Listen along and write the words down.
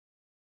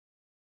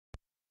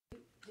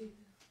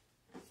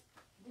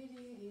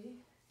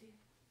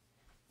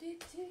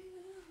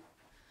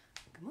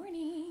Good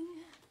morning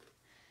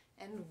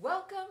and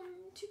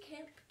welcome to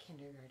Camp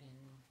Kindergarten.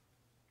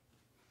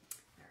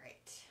 All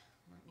right,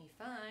 let me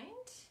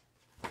find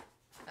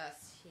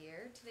us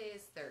here. Today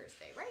is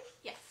Thursday, right?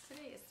 Yes,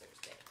 today is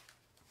Thursday.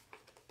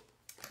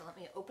 So let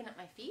me open up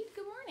my feed.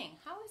 Good morning.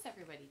 How is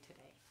everybody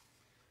today?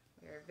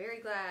 We are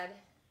very glad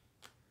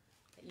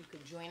that you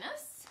could join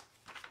us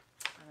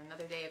on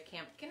another day of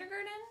Camp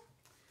Kindergarten.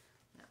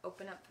 I'm going to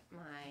open up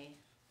my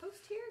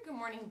post here. Good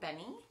morning,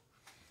 Benny.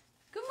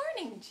 Good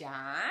morning,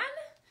 John.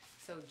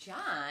 So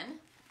John,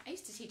 I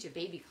used to teach a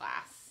baby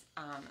class,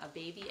 a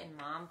baby and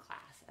mom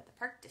class at the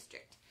Park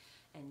District.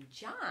 And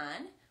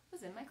John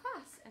was in my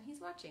class and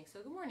he's watching.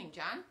 So good morning,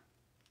 John.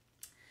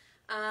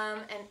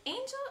 And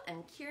Angel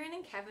and Kieran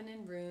and Kevin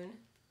and Rune.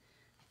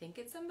 I think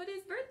it's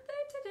somebody's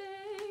birthday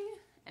today.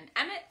 And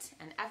Emmett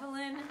and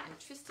Evelyn and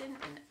Tristan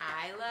and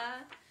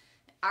Isla,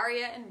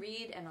 Aria and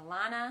Reed and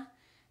Alana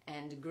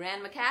and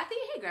Grandma Kathy.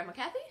 Hey, Grandma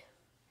Kathy.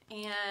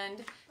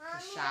 And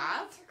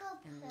Kashav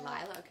and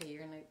Lila. Okay,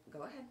 you're gonna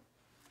go ahead.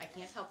 I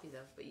can't help you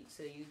though, but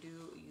you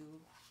do.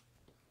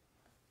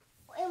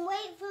 And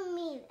wait for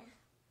me.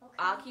 Okay.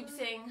 I'll keep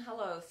saying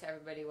hello to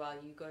everybody while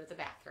you go to the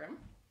bathroom.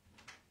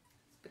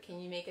 But can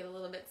you make it a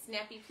little bit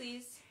snappy,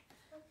 please?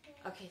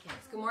 Okay,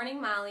 thanks. Good morning,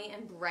 Molly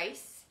and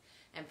Bryce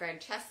and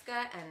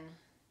Francesca and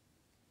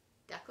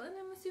Declan,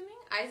 I'm assuming.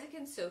 Isaac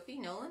and Sophie,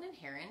 Nolan and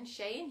Heron,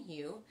 Shay and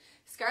Hugh,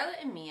 Scarlett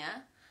and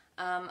Mia,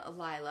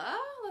 Lila.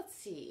 Let's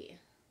see.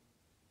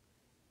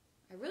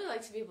 I really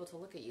like to be able to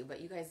look at you,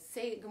 but you guys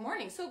say good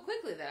morning so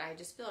quickly that I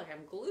just feel like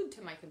I'm glued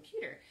to my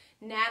computer.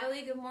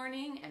 Natalie, good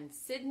morning, and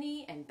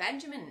Sydney, and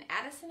Benjamin, and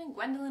Addison, and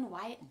Gwendolyn,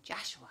 Wyatt, and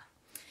Joshua.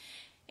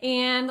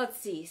 And let's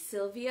see,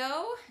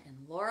 Silvio,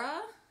 and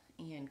Laura,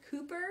 and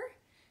Cooper,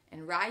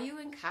 and Ryu,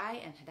 and Kai,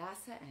 and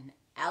Hadassah, and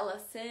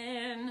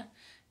Ellison.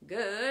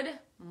 Good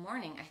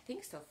morning. I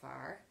think so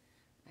far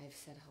I've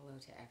said hello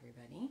to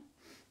everybody.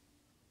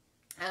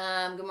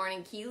 Good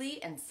morning,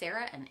 Keely, and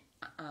Sarah, and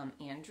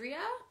Andrea,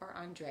 or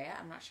Andrea,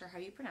 I'm not sure how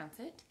you pronounce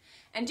it,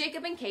 and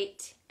Jacob and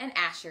Kate, and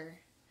Asher,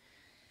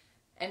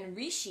 and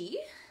Rishi.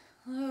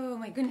 Oh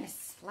my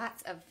goodness,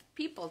 lots of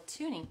people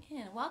tuning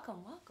in.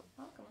 Welcome, welcome,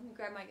 welcome. Let me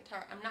grab my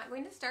guitar. I'm not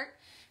going to start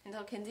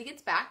until Kinsey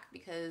gets back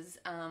because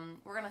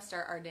we're going to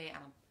start our day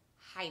on a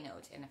high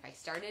note, and if I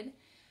started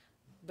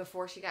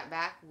before she got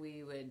back,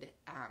 we would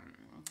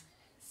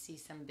see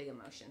some big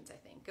emotions, I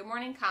think. Good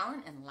morning,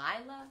 Colin and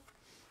Lila.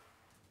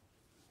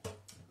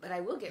 But I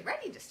will get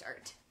ready to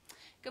start.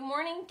 Good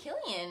morning,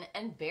 Killian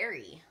and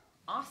Barry.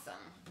 Awesome.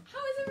 How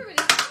is everybody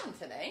doing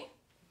today?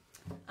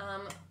 I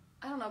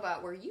don't know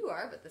about where you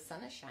are, but the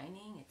sun is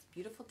shining. It's a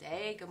beautiful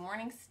day. Good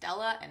morning,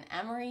 Stella and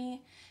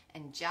Emery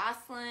and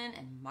Jocelyn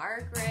and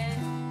Margaret.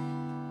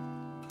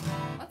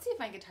 Let's see if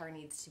my guitar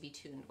needs to be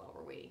tuned while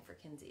we're waiting for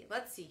Kinsey.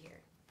 Let's see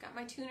here. Got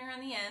my tuner on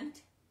the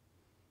end.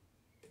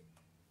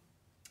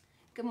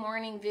 Good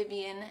morning,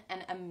 Vivian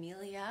and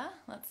Amelia.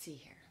 Let's see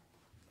here.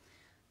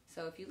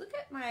 So if you look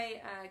at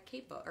my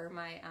capo or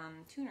my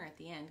tuner at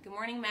the end, good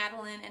morning,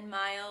 Madeline and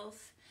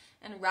Miles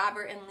and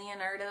Robert and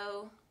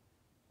Leonardo.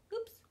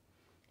 Oops.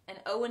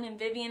 And Owen and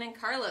Vivian and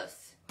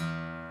Carlos.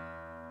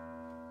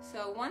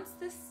 So once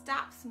this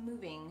stops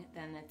moving,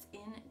 then it's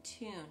in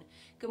tune.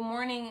 Good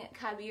morning,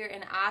 Kabir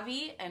and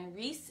Avi and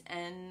Reese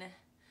and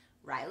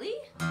Riley.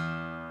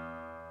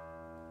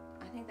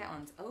 I think that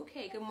one's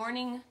okay. Good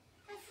morning,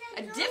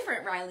 a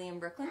different Riley in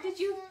Brooklyn. Did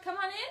you come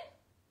on in?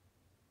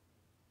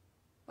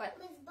 What?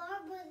 Miss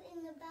Barbara's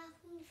in the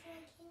bathroom, so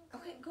I can't.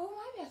 Okay, go in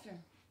my bathroom.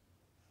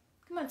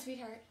 Come on,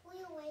 sweetheart. Will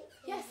you wait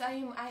for Yes,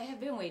 I have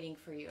been waiting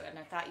for you, and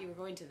I thought you were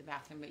going to the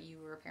bathroom, but you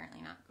were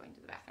apparently not going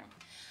to the bathroom.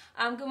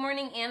 Good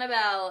morning,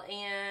 Annabelle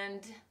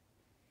and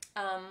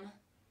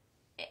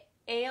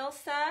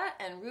Ailsa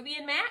and Ruby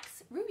and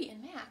Max. Ruby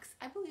and Max.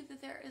 I believe that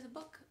there is a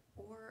book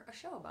or a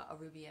show about a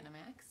Ruby and a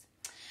Max.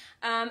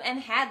 And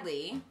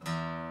Hadley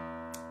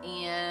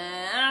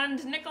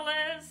and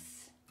Nicholas.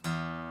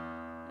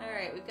 All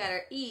right, we've got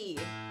our E,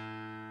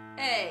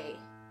 A,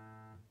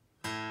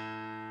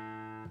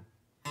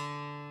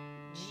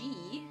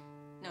 G,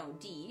 no,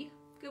 D.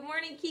 Good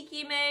morning,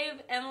 Kiki,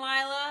 Maeve, and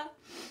Lila,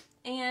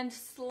 and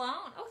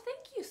Sloan. Oh,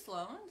 thank you,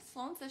 Sloan.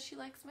 Sloan says she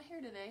likes my hair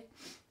today.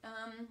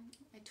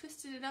 I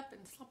twisted it up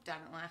and slept on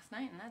it last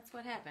night, and that's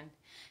what happened.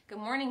 Good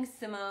morning,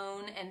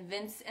 Simone, and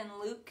Vince, and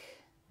Luke.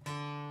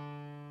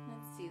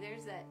 Let's see,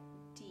 there's that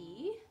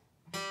D,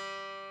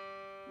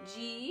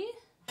 G.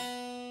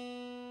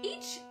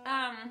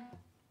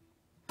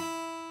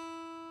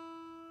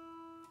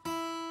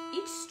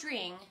 Each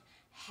string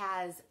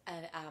has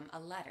a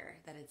letter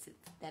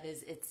that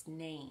is its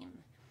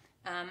name.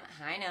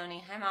 Hi,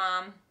 Noni. Hi,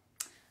 Mom.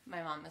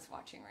 My mom is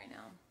watching right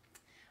now.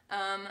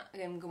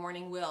 Again, good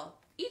morning, Will.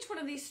 Each one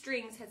of these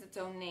strings has its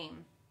own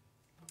name.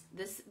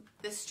 This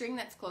string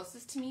that's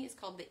closest to me is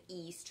called the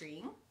E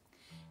string,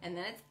 and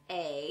then it's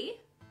A,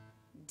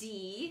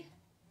 D,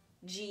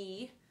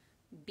 G,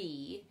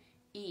 B,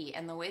 E.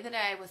 And the way that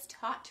I was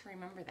taught to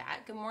remember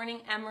that, good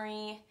morning,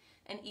 Emery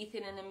and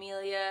Ethan and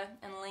Amelia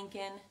and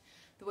Lincoln.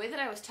 The way that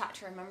I was taught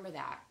to remember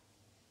that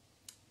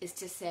is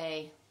to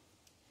say,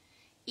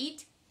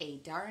 eat a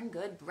darn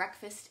good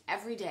breakfast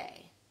every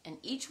day. And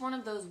each one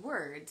of those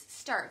words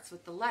starts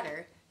with the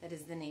letter that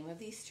is the name of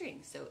these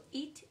strings. So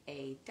eat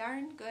a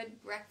darn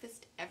good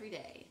breakfast every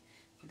day.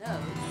 Those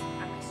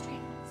are my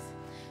strings.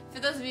 For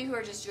those of you who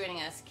are just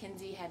joining us,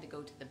 Kinsey had to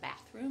go to the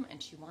bathroom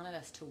and she wanted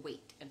us to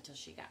wait until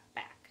she got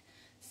back.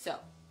 So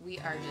we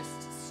are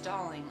just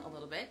stalling a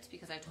little bit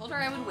because I told her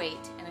I would wait,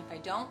 and if I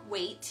don't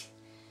wait,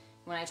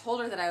 when I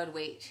told her that I would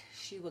wait,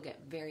 she will get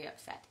very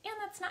upset. And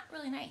that's not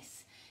really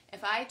nice.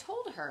 If I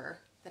told her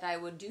that I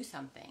would do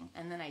something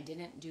and then I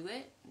didn't do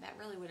it, that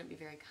really wouldn't be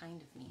very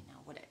kind of me now,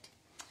 would it?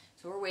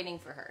 So we're waiting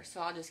for her.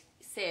 So I'll just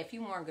say a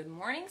few more good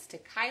mornings to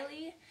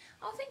Kylie.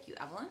 Oh, thank you,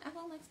 Evelyn.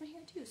 Evelyn likes my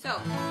hair too. So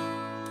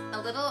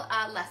a little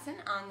lesson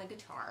on the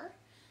guitar.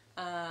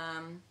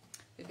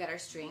 We've got our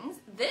strings.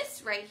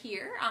 This right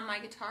here on my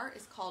guitar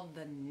is called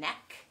the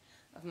neck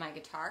of my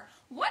guitar.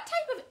 What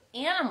type of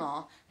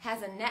animal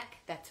has a neck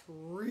that's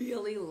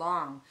really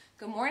long?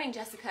 Good morning,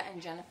 Jessica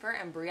and Jennifer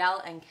and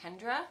Brielle and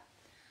Kendra.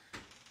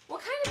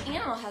 What kind of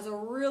animal has a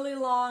really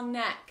long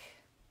neck?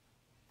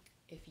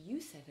 If you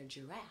said a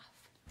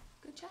giraffe,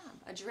 good job.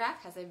 A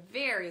giraffe has a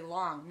very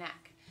long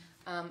neck.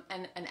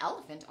 And an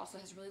elephant also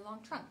has a really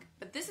long trunk.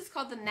 But this is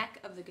called the neck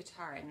of the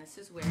guitar, and this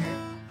is where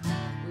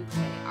we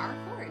play our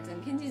chords.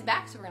 And Kinsey's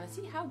back, so we're going to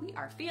see how we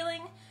are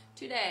feeling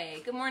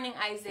today. Good morning,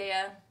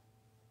 Isaiah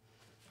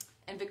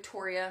and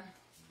Victoria.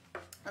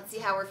 Let's see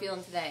how we're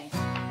feeling today.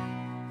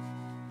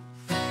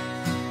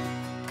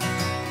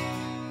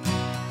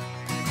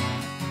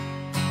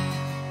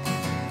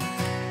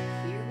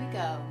 Here we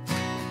go.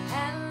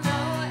 Hello,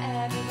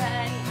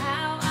 everybody.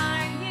 How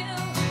are you?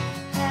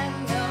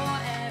 Hello,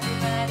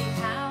 everybody.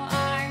 How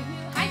are you?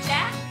 Hi,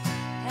 Jack.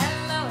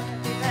 Hello,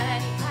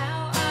 everybody. How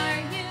are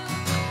you?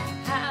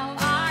 How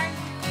are you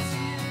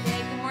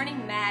today? Good morning,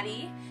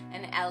 Maddie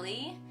and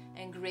Ellie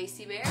and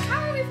Gracie Bear.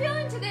 How are we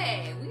feeling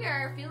today? We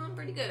are feeling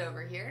pretty good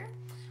over here.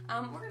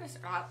 We're going to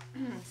start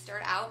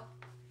out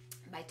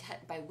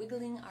by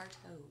wiggling our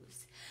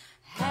toes.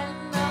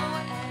 Hello,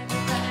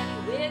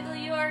 everybody. Wiggle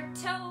your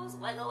toes.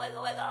 Wiggle,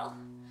 wiggle, wiggle.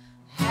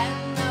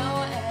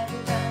 Hello,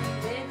 everybody.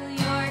 Wiggle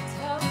your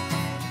toes.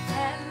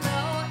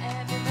 Hello,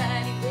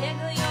 everybody.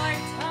 Wiggle your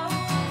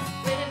toes.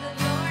 Wiggle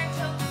your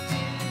toes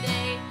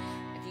today.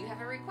 If you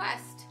have a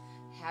request,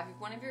 have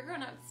one of your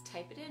grown-ups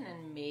type it in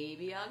and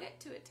maybe I'll get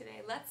to it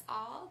today. Let's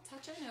all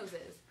touch our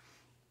noses.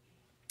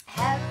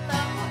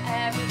 Hello,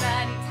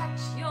 everybody, touch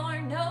your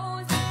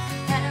nose.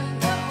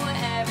 Hello,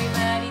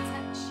 everybody,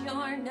 touch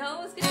your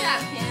nose. Good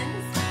job,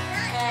 Kins.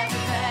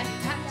 Everybody,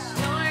 touch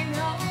your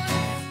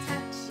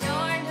nose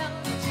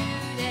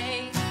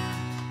today.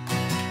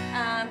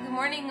 Good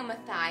morning,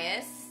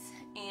 Matthias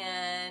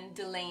and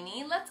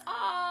Delaney. Let's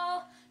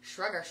all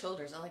shrug our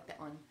shoulders. I like that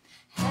one.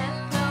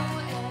 Hello,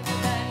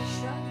 everybody,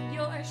 shrug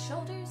your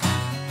shoulders.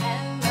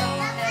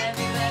 Hello,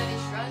 everybody,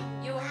 shrug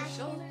your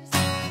shoulders.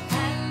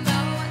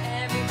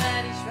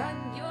 Shrug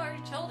your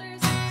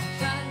shoulders,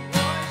 shrug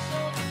your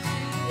shoulders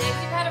today.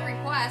 We've had a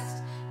request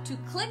to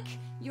click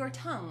your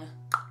tongue.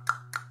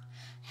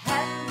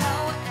 Hello,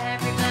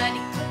 everybody,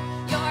 click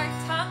your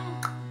tongue.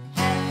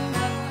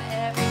 Hello,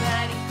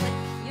 everybody, click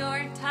your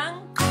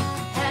tongue.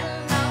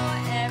 Hello,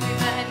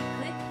 everybody,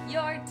 click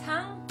your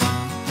tongue.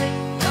 Click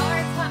your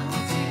tongue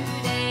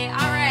today.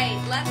 All right,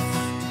 let's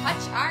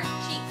touch our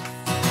cheeks.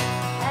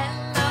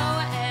 Hello,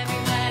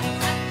 everybody,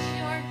 touch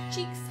your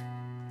cheeks.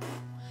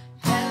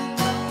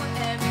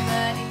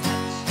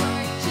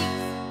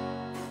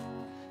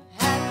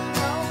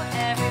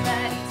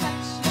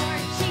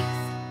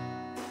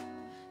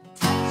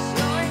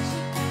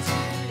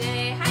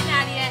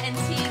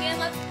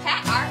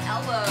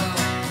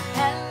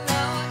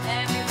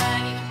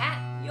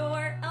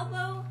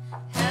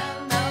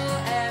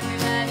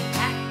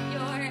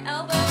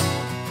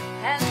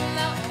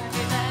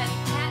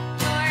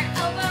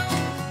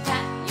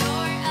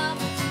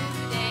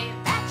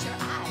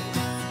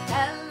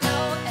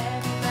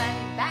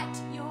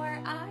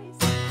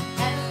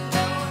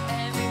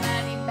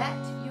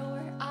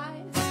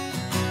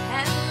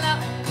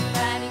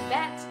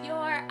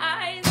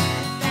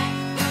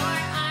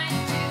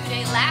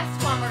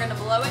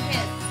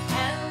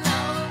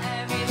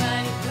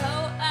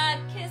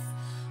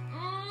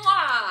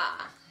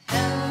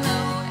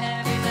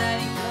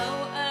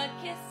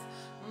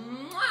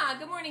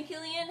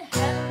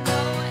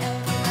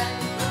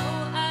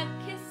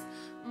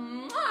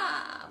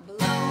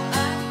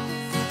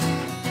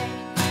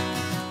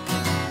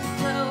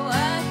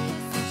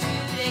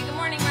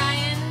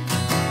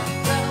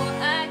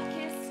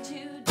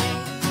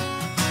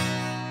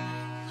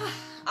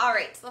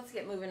 Let's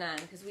get moving on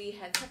because we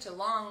had such a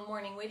long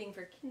morning waiting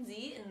for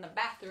Kinsey in the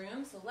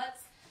bathroom. So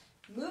let's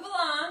move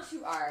along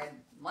to our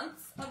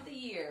months of the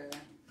year.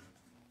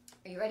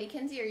 Are you ready,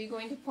 Kinsey? Are you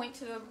going to point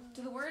to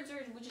the words,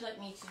 or would you like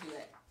me to do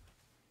it?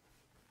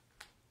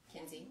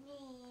 Kinsey, you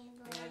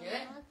want to do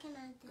it?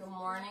 Good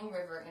morning,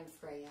 River and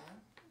Freya.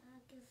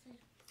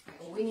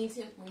 Well, we need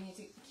to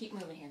keep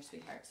moving here,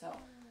 sweetheart. So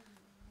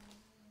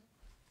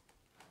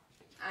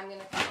I'm going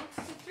to count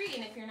to 3,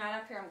 and if you're not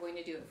up here, I'm going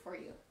to do it for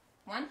you.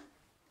 1,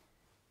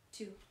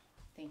 2,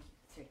 thank you,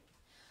 3.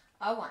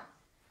 A 1,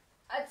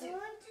 a 2. I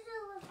want you to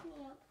lift me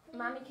up. Please.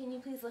 Mommy, can you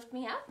please lift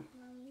me up?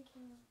 Mommy,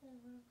 can you lift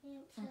me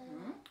up?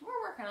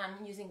 We're working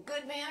on using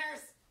good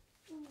manners.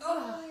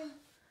 Oh.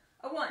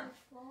 A 1,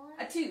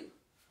 a 2,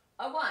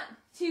 a 1,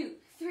 2,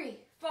 3,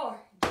 4.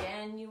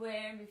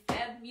 January,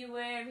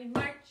 February,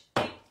 March,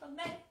 April,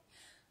 May.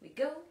 We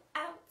go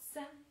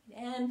outside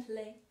and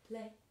play,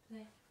 play,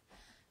 play.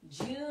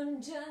 June,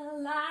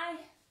 July,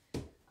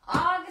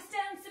 August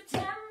and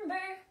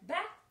September,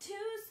 back to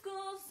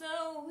school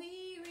so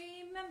we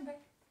remember.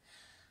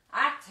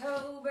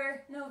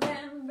 October,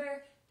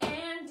 November,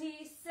 and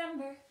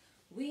December,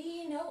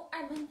 we know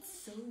our months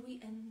so we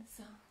end the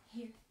song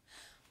here.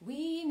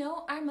 We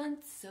know our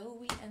months so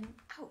we end,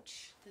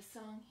 ouch, the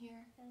song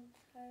here.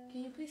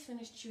 Can you please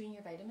finish chewing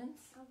your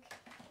vitamins? Okay.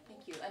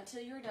 Thank you.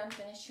 Until you're done,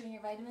 finish chewing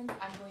your vitamins,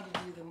 I'm going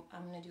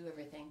to do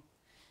everything.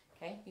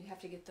 Okay? You have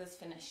to get those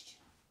finished.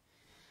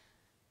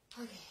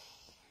 Okay.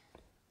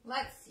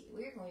 Let's see.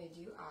 We're going to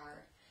do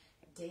our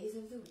days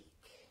of the week.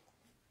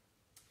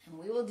 And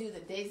we will do the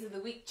days of the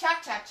week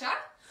cha-cha-cha.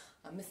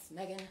 A Miss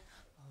Megan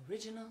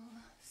original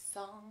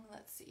song.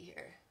 Let's see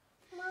here.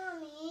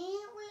 Mommy,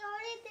 we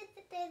already did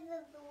the days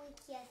of the week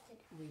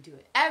yesterday. We do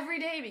it every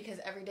day because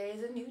every day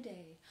is a new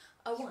day.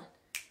 A 1,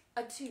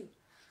 a 2,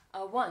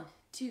 a 1,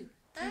 2,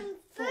 3,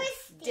 4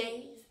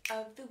 days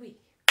of the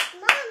week.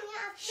 Mommy,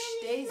 I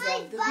finished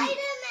my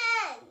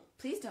vitamin.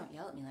 Please don't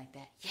yell at me like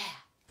that. Yeah.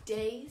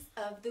 Days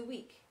of the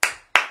week.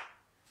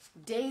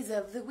 Days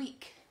of the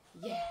week.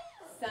 Yeah.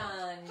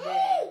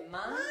 Sunday, Monday.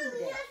 Mommy,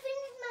 I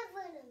finished my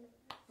vitamin.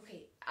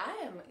 Okay, I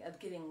am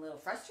getting a little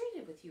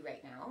frustrated with you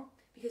right now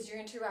because you're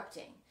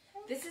interrupting.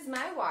 This is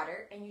my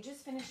water, and you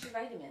just finished your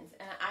vitamins,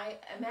 and I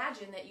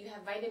imagine that you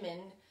have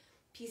vitamin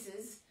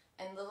pieces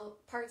and little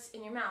parts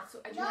in your mouth.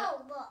 So I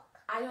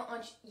don't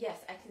want you,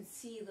 yes, I can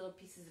see little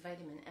pieces of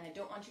vitamin, and I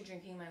don't want you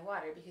drinking my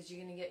water because you're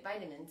going to get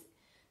vitamins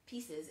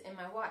pieces in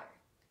my water.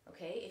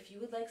 Okay, if you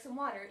would like some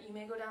water, you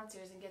may go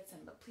downstairs and get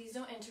some, but please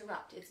don't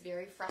interrupt. It's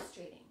very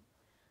frustrating.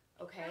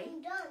 Okay?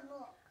 I'm done,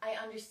 look. I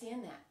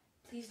understand that.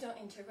 Please don't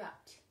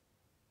interrupt.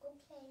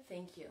 Okay.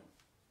 Thank you.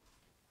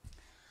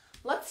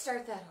 Let's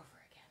start that over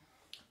again.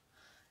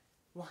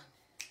 1,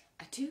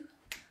 a 2,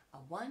 a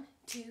 1,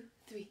 2,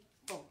 3,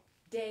 4.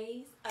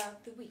 Days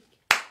of the week.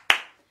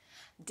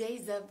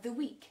 Days of the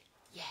week.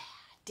 Yeah.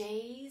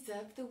 Days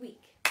of the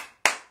week.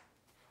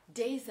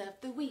 Days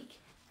of the week.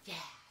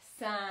 Yeah.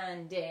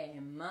 Sunday,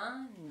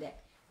 Monday.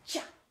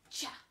 Cha,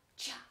 cha,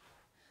 cha.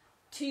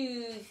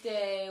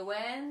 Tuesday,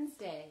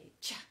 Wednesday.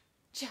 Cha,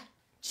 cha,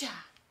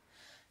 cha.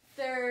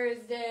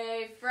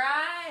 Thursday,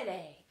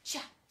 Friday.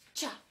 Cha,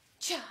 cha,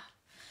 cha.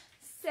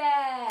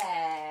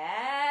 Saturday.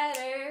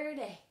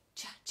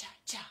 Cha, cha,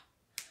 cha.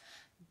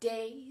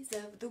 Days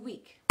of the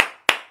week.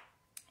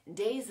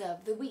 Days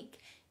of the week.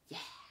 Yeah.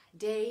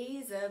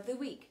 Days of the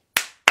week.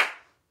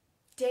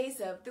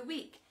 Days of the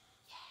week.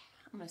 Yeah.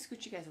 I'm going to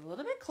scoot you guys a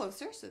little bit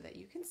closer so that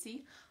you can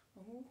see.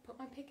 Oh, put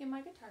my pick in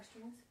my guitar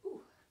strings.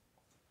 Ooh.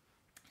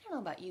 I don't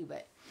know about you,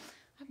 but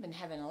I've been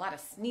having a lot of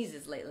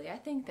sneezes lately. I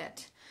think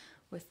that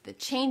with the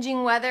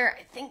changing weather,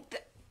 I think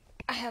that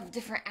I have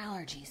different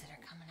allergies that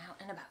are coming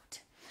out and about.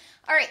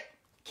 All right,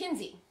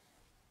 Kinsey.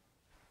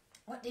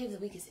 What day of the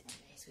week is it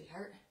today,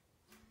 sweetheart?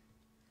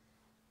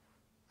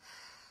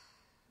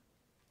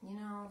 You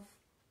know,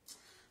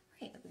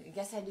 okay, I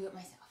guess I do it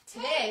myself.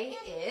 Today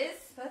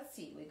is, let's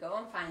see, we go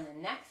and find the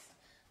next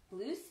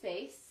blue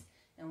space.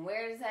 And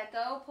where does that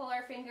go? Pull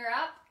our finger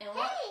up. And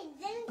what? Hey,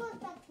 then it goes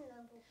back to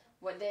number 1.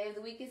 What day of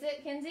the week is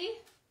it, Kinsey?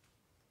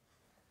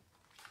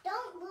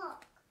 Don't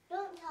look.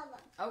 Don't tell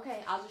them.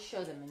 Okay, I'll just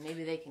show them and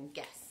maybe they can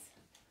guess.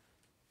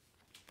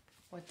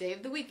 What day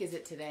of the week is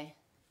it today?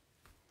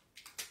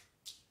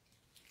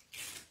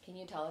 Can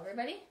you tell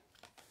everybody?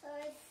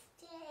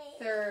 Thursday.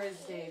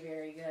 Thursday,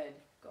 very good.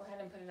 Go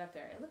ahead and put it up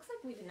there. It looks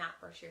like we did not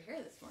brush your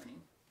hair this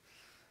morning.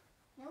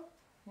 Nope.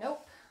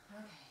 Nope.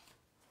 Okay.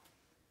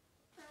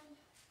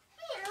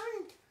 Hey, I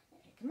want to. Hey,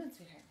 come on,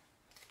 sweetheart.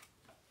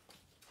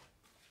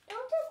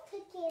 Don't just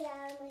pick it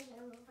out of my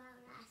room without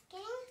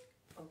asking.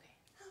 Okay.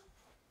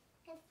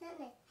 That's not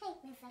nice. Hey,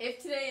 Miss.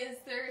 If today is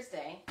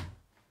Thursday,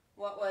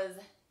 what was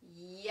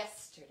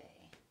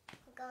yesterday?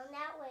 We're going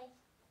that way.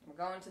 We're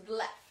going to the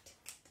left.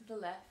 To the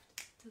left.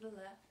 To the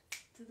left.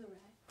 To the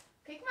right.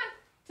 Okay, come on.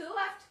 To the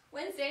left.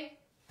 Wednesday.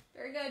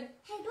 Very good.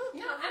 Hey, don't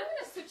You know, I'm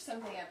going to switch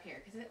something up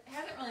here because it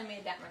hasn't really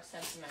made that much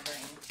sense in my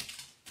brain.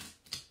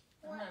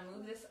 I'm going to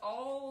move this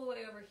all the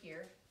way over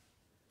here.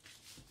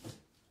 I'm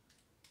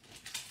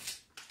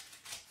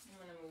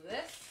going to move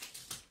this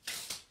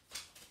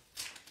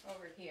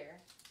over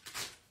here.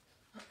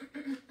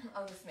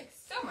 Oh, this makes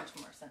so much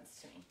more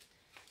sense to me.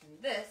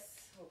 And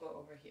this will go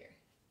over here.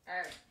 All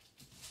right.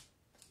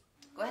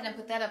 Go ahead and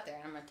put that up there.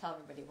 And I'm going to tell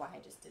everybody why I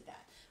just did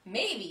that.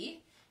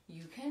 Maybe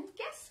you can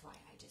guess why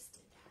I just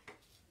did that.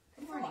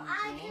 Good morning,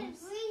 I James.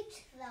 can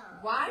reach them.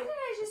 Why did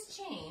I just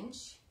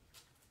change?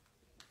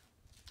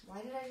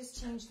 Why did I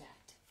just change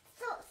that?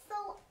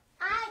 So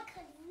I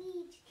could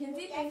reach.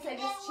 Kinsey, since I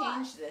just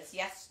changed this.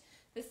 Yes,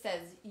 this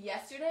says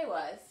yesterday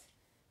was,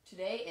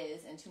 today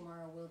is, and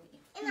tomorrow will be.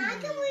 And I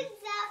can read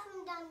that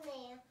from down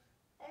there.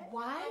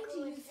 Why do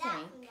you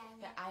think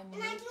that I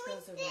moved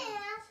those around?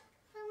 That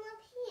from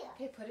up here.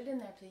 Okay, put it in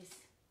there, please.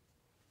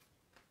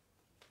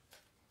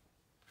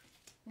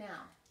 Now,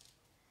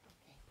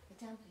 okay, put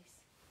it down, please.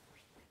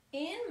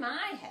 In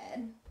my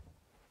head,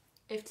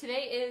 if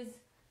today is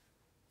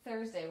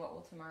Thursday, what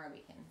will tomorrow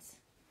be, Kins?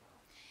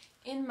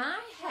 In my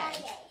head,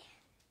 Friday.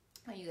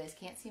 oh, you guys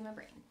can't see my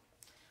brain.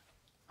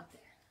 Up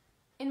there.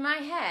 In my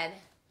head,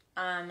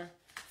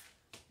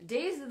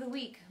 days of the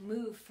week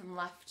move from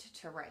left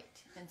to right.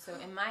 And so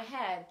in my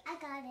head, I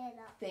got it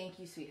up. thank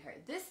you,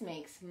 sweetheart. This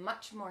makes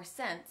much more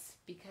sense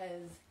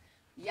because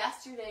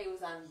yesterday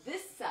was on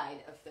this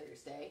side of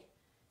Thursday,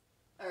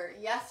 or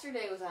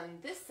yesterday was on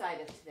this side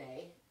of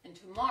today, and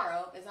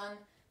tomorrow is on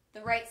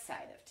the right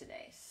side of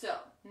today. So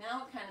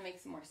now it kind of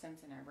makes more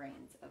sense in our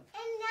brains of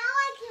And now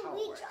I how can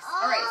it reach works.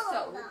 all All right,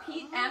 so of them.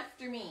 repeat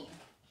after me.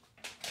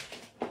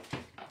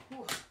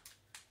 Whew.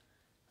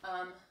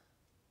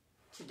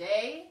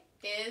 Today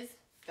is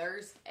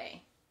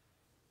Thursday.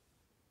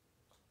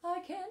 I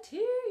can't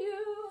hear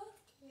you.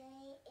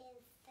 Today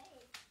is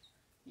Thursday.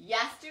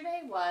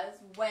 Yesterday was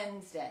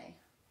Wednesday.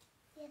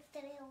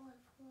 Yesterday was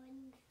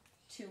Wednesday.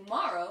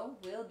 Tomorrow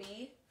will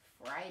be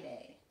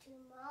Friday.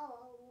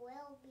 Tomorrow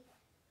will be.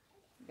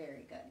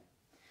 Very good.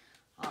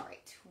 All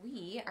right,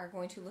 we are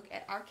going to look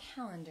at our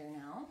calendar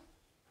now.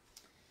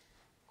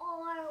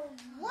 Or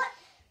what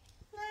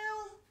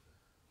now?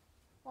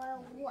 Or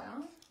what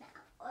go. now?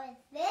 Or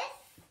this?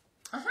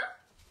 Uh-huh.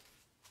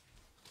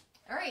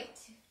 All right,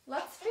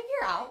 let's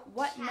figure out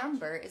what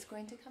number is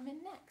going to come in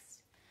next.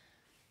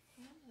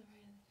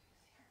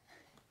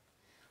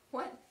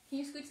 What? Can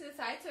you scoot to the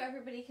side so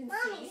everybody can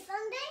Mommy, see?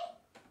 Sunday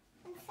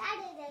and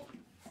Saturday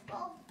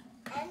both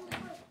end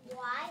with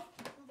Y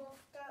and both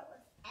start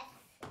with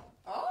S.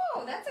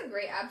 Oh, that's a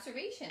great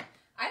observation.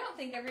 I don't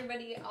think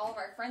everybody, all of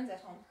our friends at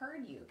home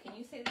heard you. Can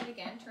you say that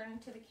again? Turn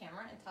into the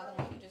camera and tell them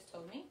what you just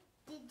told me.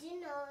 Did you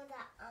know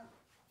that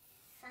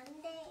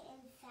Sunday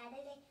and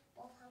Saturday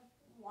both have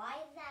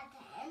Y's at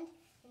the end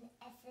and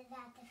S's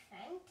at the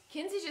front?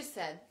 Kinsey just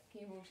said,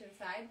 can you move to the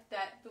side,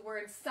 that the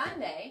word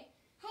Sunday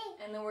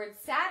Hey, and the word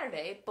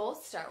Saturday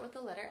both start with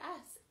the letter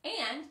S.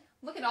 And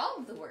look at all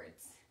of the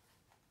words.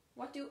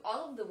 What do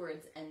all of the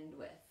words end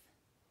with?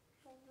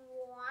 Y.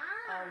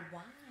 A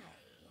Y.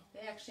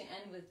 They actually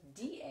end with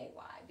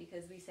D-A-Y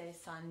because we say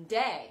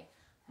Sunday,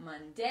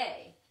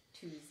 Monday,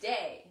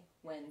 Tuesday,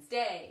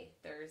 Wednesday,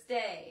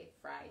 Thursday,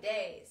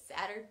 Friday,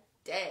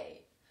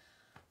 Saturday.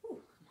 Ooh,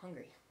 I'm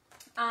hungry.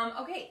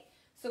 Okay,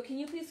 so can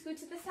you please scoot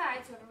to the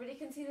side so everybody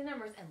can see the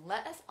numbers and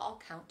let us all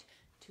count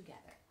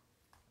together.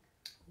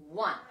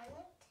 1,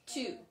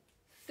 2,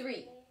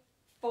 3,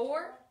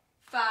 4,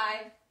 5,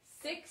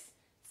 6,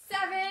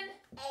 7,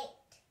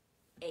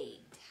 8.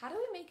 How do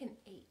we make an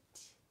 8?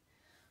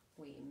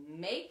 We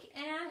make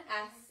an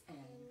S and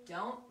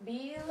don't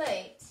be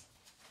late.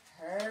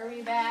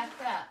 Hurry back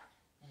up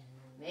and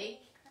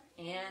make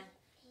an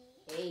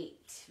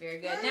 8. Very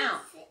good.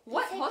 Now,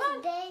 what? Hold on.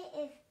 Today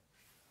is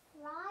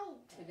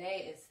Friday.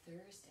 Today is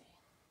Thursday.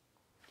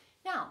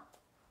 Now,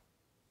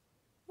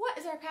 what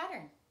is our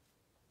pattern?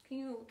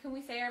 Can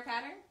we say our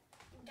pattern?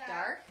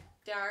 Dark,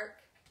 dark,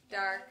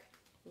 dark,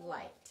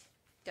 light.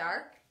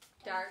 Dark,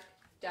 dark,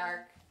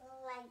 dark,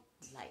 Light.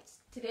 light.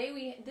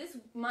 Today this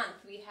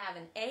month we have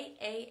an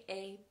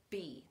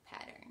AAAB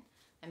pattern.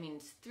 That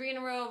means 3 in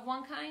a row of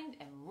one kind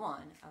and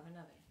 1 of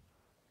another.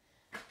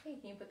 Okay,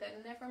 can you put that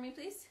in there for me,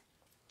 please?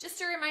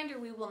 Just a reminder,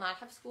 we will not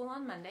have school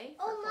on Monday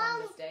for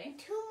Columbus Day.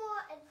 2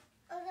 more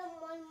and then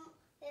 1.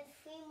 There's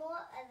 3 more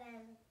and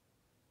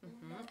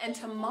then. And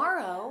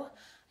tomorrow,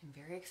 I'm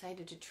very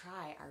excited to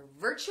try our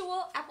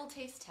virtual apple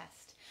taste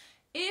test.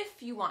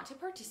 If you want to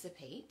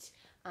participate,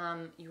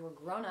 your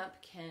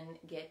grown-up can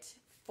get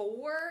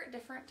 4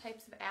 different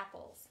types of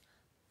apples.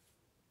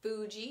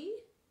 Fuji,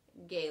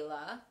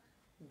 Gala,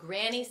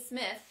 Granny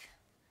Smith,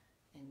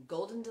 and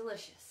Golden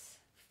Delicious.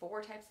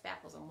 4 types of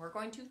apples, and we're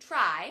going to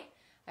try.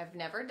 I've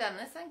never done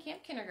this on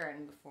Camp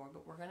Kindergarten before,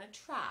 but we're going to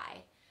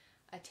try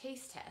a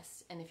taste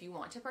test. And if you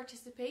want to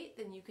participate,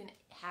 then you can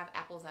have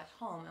apples at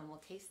home, and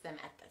we'll taste them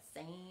at the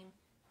same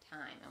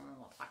time, and then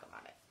we'll talk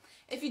about it.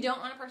 If you don't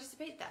want to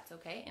participate, that's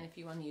okay. And if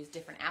you want to use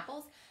different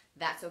apples,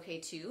 that's okay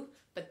too.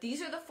 But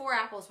these are the 4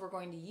 apples we're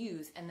going to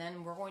use, and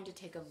then we're going to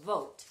take a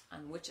vote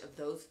on which of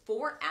those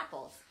 4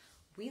 apples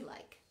we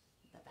like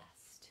the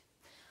best.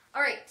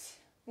 All right,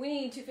 we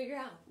need to figure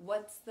out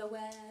what's the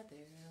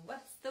weather,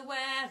 what's the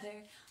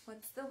weather,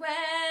 what's the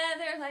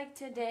weather like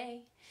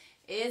today?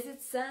 Is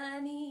it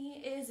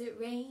sunny? Is it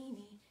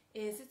rainy?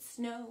 Is it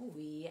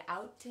snowy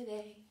out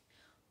today?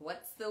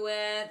 What's the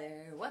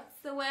weather? What's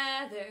the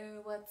weather?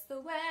 What's the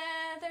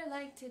weather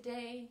like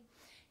today?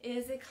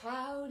 Is it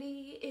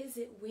cloudy? Is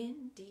it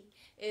windy?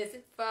 Is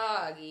it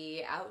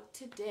foggy out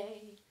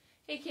today?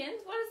 Hey,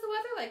 Kins, what is the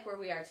weather like where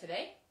we are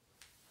today?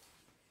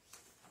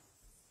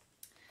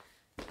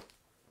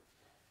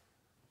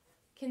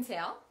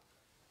 Kinsale,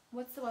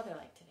 what's the weather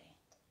like today?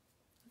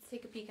 Let's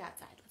take a peek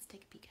outside. Let's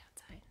take a peek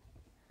outside.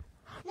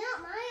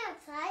 Not mine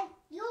outside.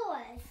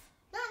 Yours.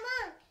 Not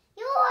mine.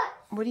 Yours.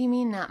 What do you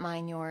mean, not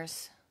mine,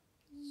 yours?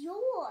 Yours.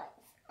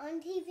 On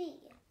TV.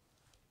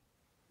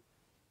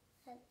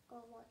 Let's go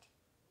watch.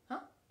 Huh?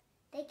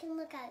 They can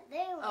look at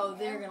their window. Oh,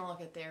 they're going to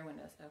look at their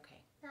windows. Okay.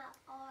 Not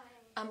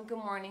ours. Good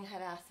morning,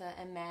 Hadassah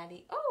and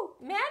Maddie. Oh,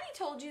 Maddie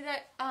told you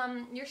that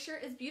your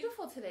shirt is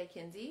beautiful today,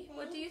 Kinsey.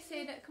 What do you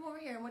say to, come over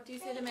here, and what do you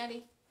say to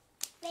Maddie?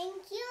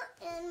 Thank you,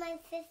 and my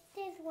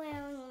sister's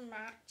wearing a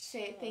match.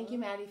 Say, thank you,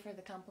 Maddie, for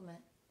the compliment.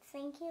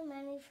 Thank you,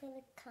 Maddie, for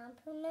the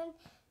compliment.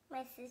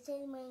 My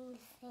sister's wearing the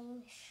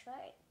same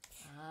shirt.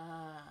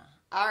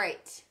 All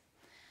right.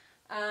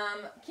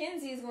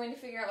 Kinsey's going to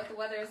figure out what the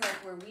weather is like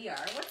where we are.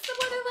 What's the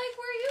weather like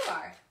where you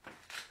are?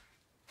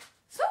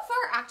 So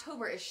far,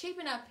 October is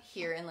shaping up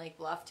here in Lake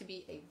Bluff to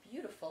be a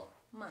beautiful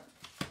month.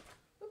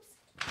 Oops.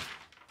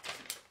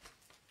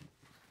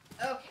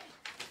 Okay.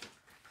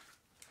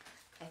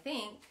 I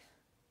think.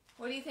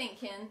 What do you think,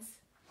 Kins?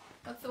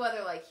 What's the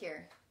weather like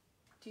here?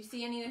 Do you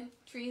see any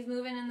trees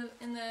moving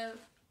in the?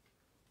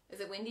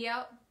 Is it windy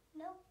out?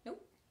 Nope.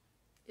 Nope.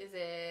 Is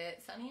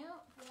it sunny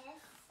out? Yes.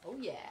 Oh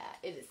yeah,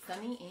 it is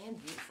sunny and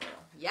beautiful.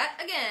 Yet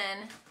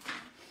again.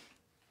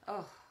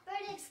 Oh, But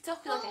I it's still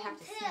feel like I have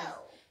to cold, sneeze.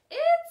 too.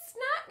 It's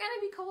not going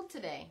to be cold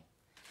today.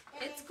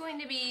 And It's going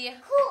to be,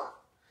 cool.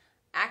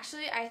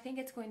 actually, I think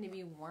it's going to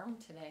be warm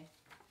today.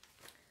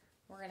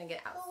 We're going to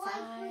get But what if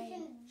we outside.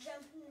 can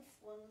jump in the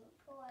swimming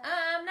pool?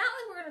 Not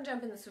like we're going to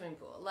jump in the swimming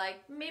pool. Like,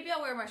 maybe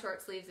I'll wear my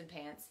short sleeves and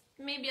pants.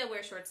 Maybe I'll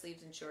wear short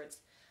sleeves and shorts.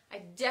 I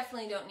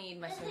definitely don't need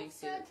my swimming It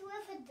suit. starts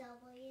with a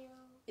W.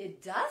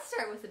 It does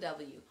start with a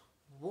W.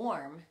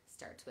 Warm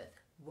starts with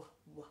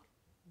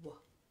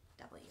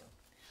W.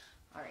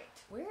 All right,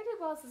 where did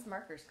Wells's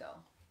markers go?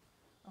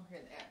 Oh, here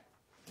they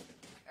are.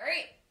 All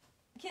right,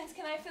 Kins,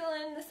 can I fill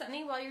in the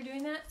sunny while you're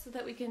doing that so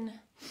that we can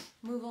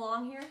move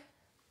along here?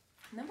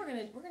 And then we're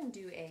gonna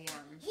do a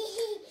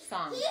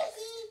song.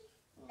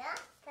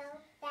 Not so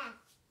fast.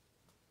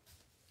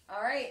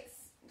 All right,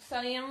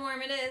 sunny and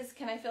warm it is.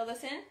 Can I fill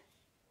this in?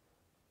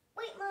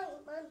 Wait,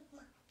 Mom.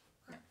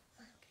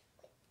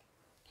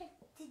 Okay.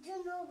 Did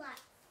you know that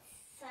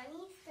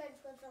sunny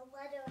starts with the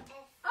letter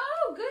S?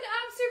 Oh, good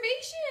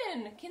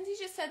observation. Kinsey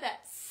just said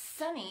that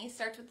sunny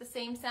starts with the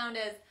same sound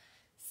as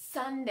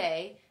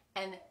Sunday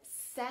and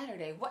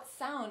Saturday. What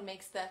sound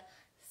makes the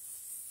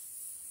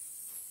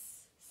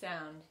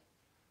sound?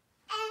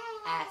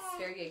 S.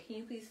 Very good. Can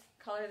you please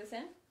color this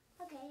in?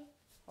 Okay.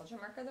 Hold your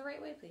marker the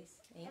right way, please.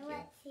 Thank And you.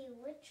 let's see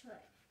which one.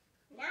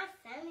 Now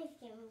sunny's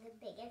getting the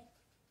biggest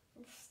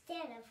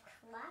instead of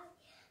cloud.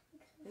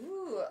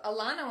 Ooh,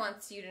 Alana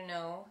wants you to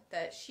know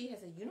that she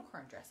has a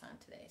unicorn dress on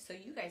today. So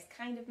you guys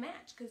kind of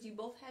match because you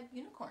both have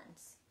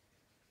unicorns.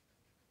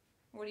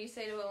 What do you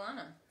say to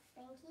Alana?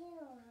 Thank you,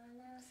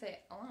 Alana. Say,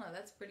 Alana,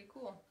 that's pretty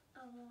cool.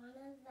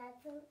 Alana,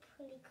 that's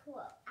pretty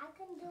cool. I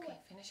can do Okay,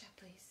 it. finish up,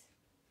 please.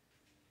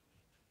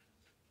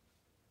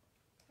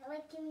 I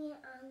like giving it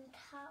on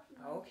top.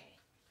 Okay.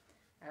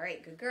 All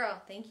right, good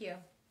girl. Thank you.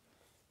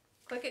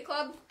 Click it,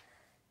 Club.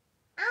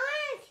 I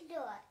wanted to do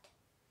it.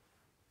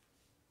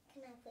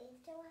 Can I please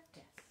do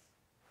it?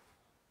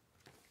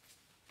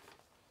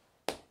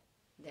 Yes.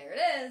 There it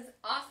is.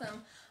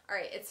 Awesome. All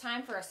right, it's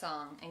time for a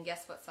song. And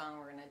guess what song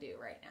we're going to do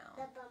right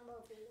now? The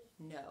bumblebee.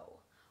 No.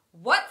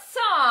 What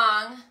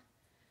song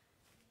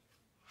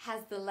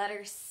has the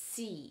letter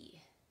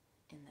C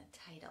in the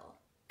title?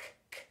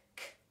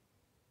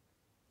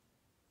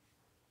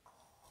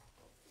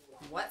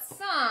 What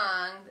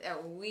song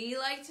that we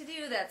like to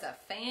do that's a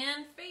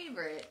fan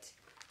favorite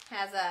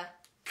has a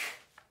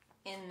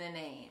in the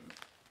name?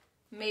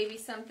 Maybe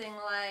something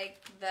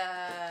like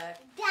the...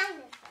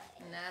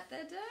 Dinosaur. Not the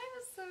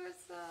dinosaur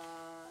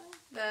song.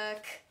 The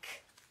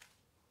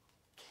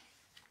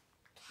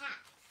Cat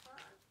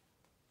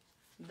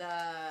song.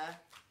 The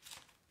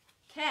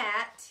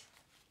cat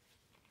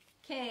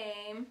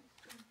came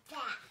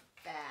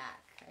back.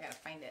 I gotta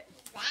find it.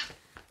 Back.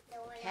 The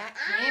one Cat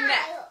that came I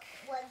back.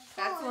 was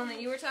That's the one that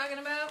born. you were talking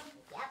about?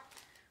 Yep.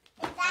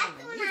 And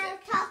that's the one I was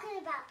talking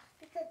about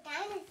because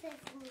dinosaurs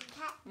mean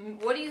cat.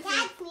 What do you think?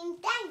 Cats mean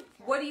dinosaurs.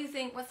 What do you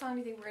think? What song do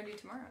you think we're gonna do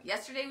tomorrow?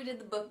 Yesterday we did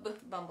the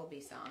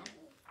Bumblebee song.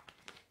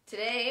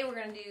 Today we're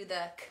gonna do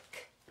the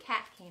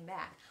cat came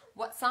back.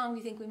 What song do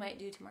you think we might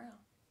do tomorrow?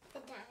 The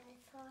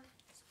dinosaur.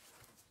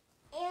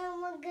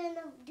 And we're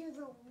gonna do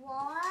the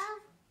war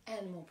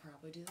And we'll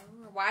probably do the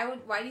roar.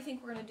 Why do you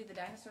think we're gonna do the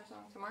dinosaur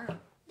song tomorrow?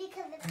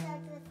 because it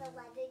starts with the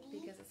letter D.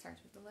 Because it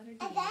starts with the letter D.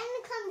 And then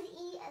comes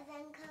E, and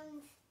then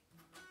comes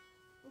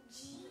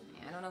G.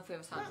 Yeah, I don't know if we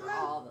have a song for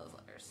Mom. all those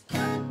letters.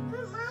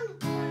 But Mommy.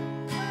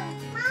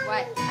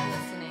 What? I'm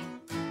listening.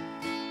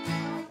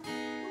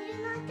 Will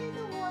you not do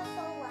the war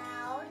so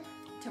loud?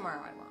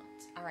 Tomorrow I won't.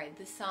 All right,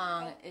 this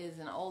song is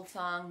an old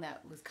song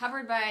that was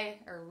covered by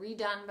or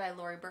redone by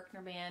Laurie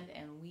Berkner Band,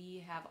 and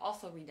we have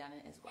also redone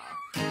it as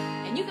well.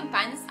 And you can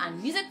find this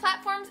on music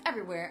platforms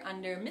everywhere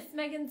under Miss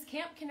Megan's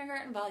Camp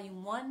Kindergarten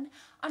Volume 1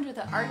 under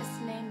the artist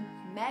name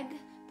Meg,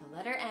 the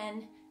letter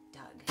N,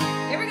 Doug.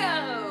 Here we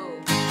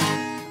go.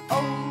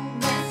 Oh,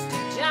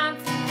 Mr. John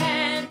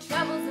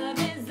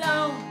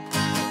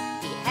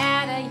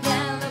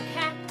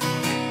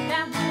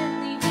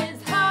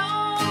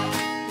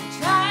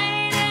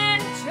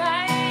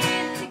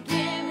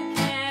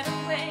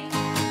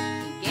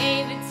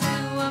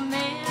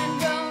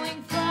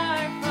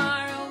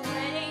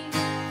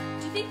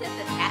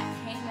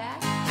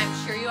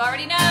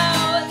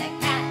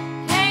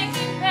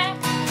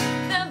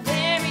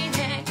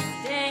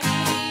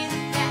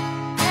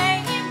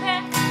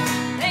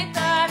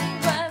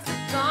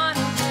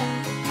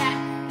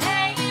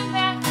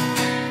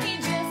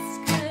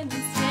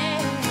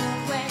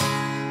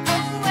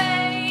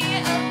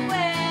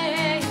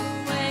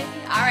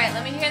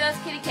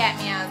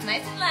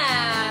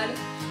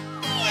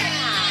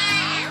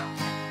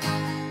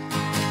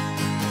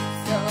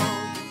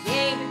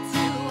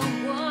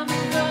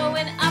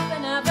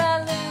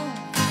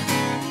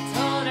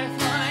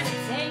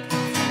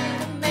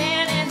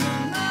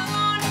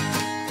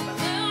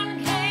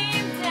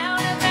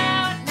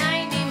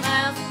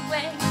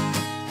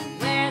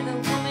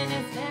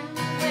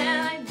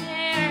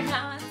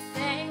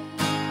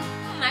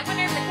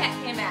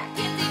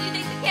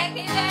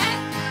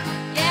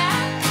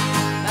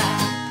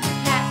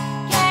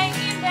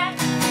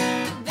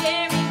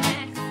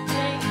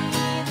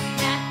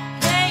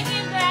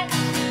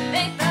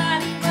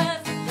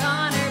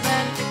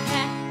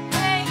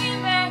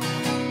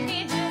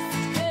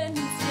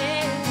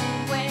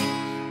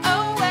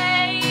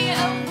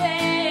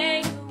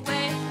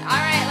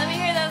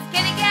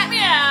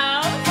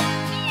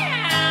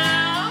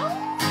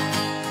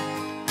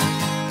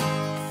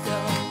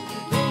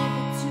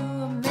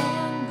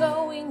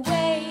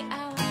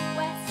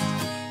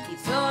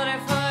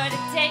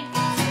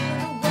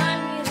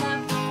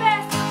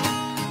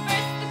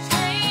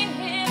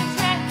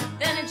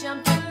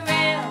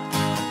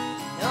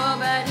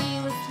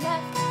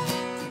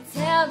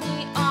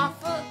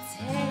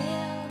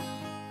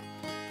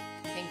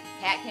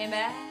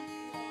back.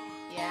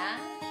 Yeah?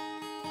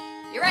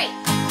 You're right.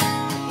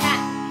 The cat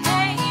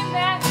came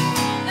back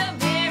the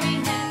very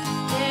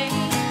next day.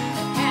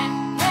 The cat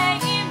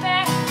came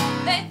back.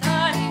 They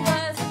thought he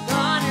was a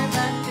goner,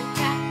 but the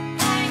cat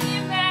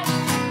came back.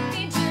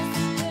 He just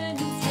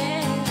couldn't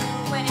stay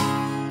away.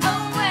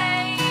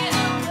 Away,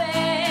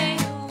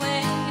 away,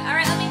 away. All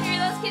right, let me hear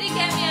those kitty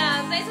cat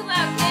meows. Nice and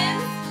loud,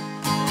 kids.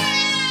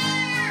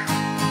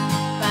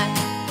 But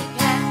the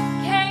cat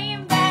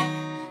came back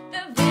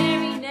the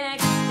very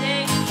next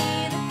day.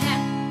 The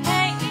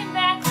cat came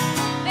back.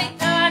 They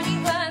thought he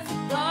was a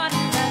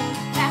goner, but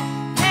the cat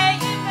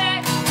came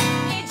back.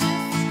 He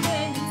just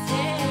couldn't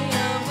stay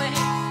away.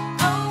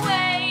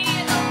 Away,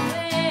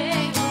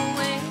 away,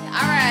 away.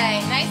 All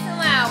right, nice and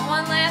loud.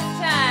 One last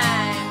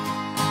time.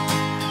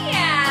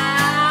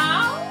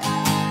 Meow.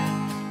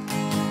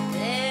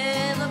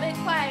 Little bit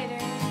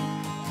quieter.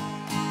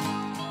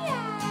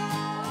 Meow.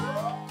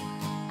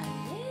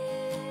 A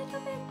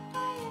little bit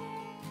quieter.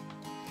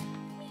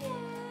 Meow.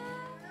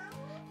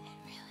 And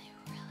really,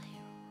 really,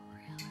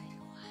 really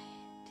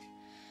quiet.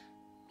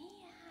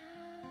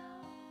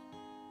 Meow.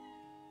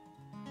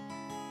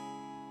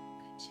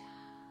 Good job.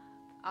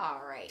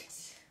 All right.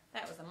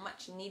 That was a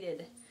much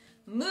needed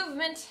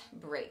movement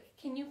break.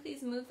 Can you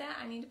please move that?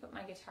 I need to put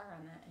my guitar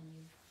on that and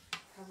you've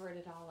covered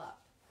it all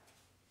up.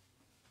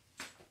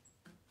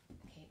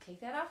 Okay, take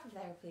that off of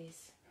there,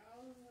 please.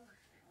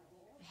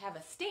 I have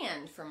a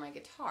stand for my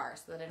guitar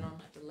so that I don't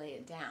have to lay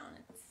it down.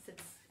 It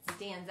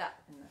stands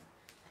up in the,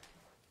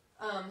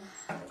 on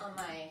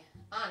my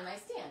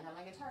stand, on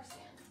my guitar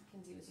stand.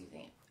 Kinsey was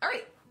using it. All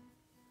right.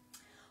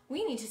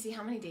 We need to see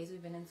how many days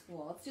we've been in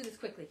school. Let's do this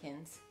quickly,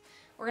 Kins.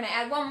 We're going to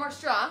add one more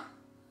straw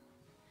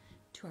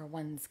to our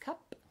ones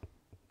cup.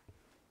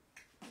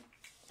 All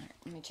right,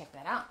 let me check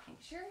that out.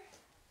 Make sure.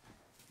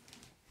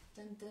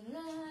 Dun, dun,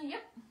 dun.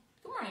 Yep.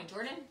 Good morning,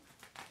 Jordan.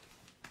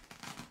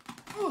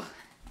 Ooh.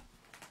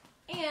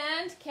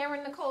 And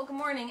Cameron, Nicole, good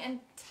morning. And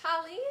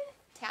Tally,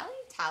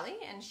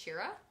 and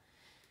Shira.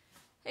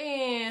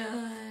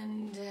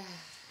 And,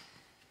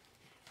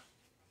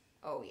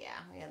 oh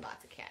yeah, we had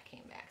lots of cat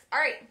came backs. All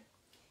right,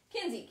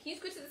 Kinsey, can you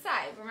scoot to the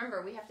side?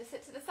 Remember, we have to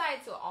sit to the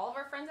side so all of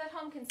our friends at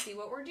home can see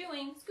what we're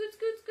doing. Scoot,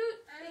 scoot,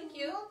 scoot. Thank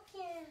you.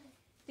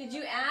 Did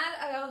you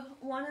add a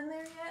one in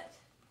there yet?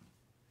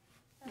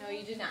 No,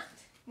 you did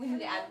not. We need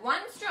to add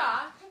one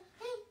straw.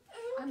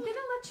 I'm going to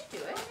let you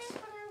do it.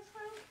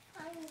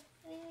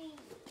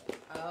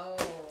 Oh.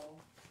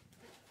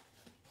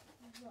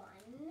 1,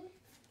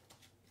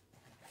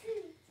 2.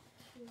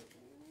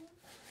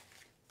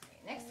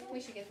 Next time we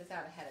should get this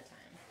out ahead of time.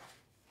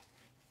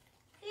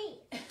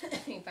 3.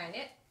 Can you find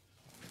it?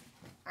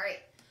 All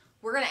right.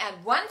 We're going to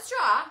add one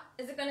straw.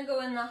 Is it going to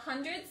go in the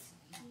hundreds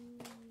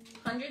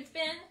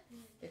bin,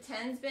 the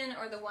tens bin,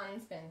 or the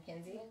ones bin,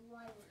 Kinsey?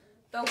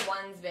 The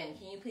ones bin.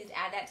 Can you please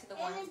add that to the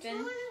ones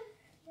bin?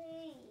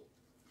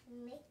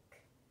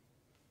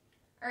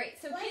 All right.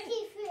 So 23.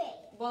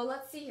 well,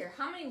 let's see here.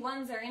 How many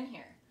ones are in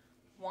here?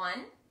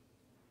 1,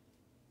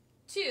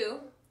 2,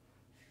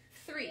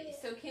 3.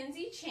 So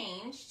Kinsey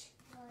changed.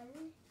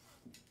 1.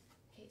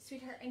 Okay,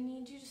 sweetheart, I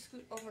need you to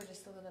scoot over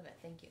just a little bit.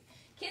 Thank you.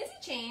 Kinsey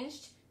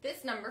changed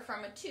this number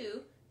from a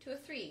 2 to a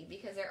 3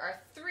 because there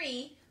are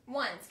 3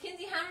 ones.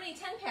 Kinsey, how many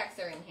 10 packs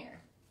are in here?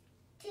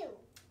 2.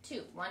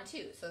 2. 1,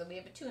 2. So we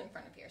have a 2 in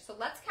front of here. So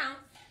let's count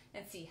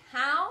and see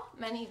how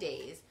many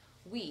days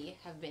we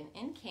have been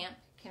in camp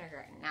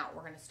kindergarten. Now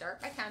we're going to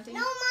start by counting. No,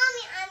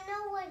 Mommy, I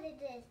know what it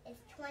is.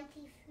 It's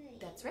 23.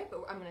 That's right,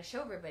 but I'm going to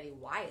show everybody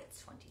why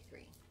it's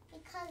 23.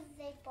 Because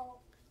they both.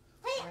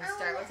 Wait, We're going to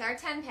start with our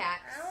 10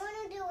 packs. I want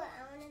to do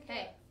it.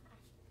 Okay.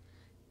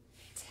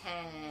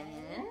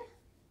 10,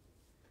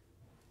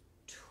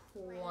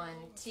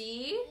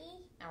 20.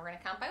 Now we're going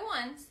to count by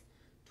ones.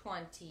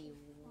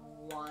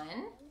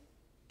 21,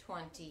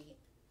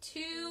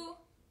 22,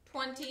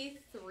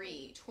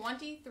 23.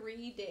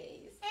 23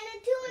 days. And a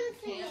 2 and a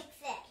 3 Camp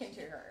makes it.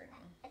 kindergarten.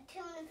 A 2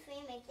 and a 3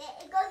 makes it.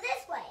 It goes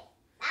this way.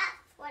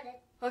 That's what it.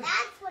 Okay.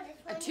 That's what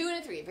it's. A 2 and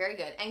a 3. Very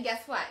good. And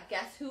guess what?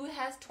 Guess who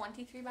has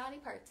 23 body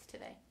parts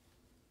today?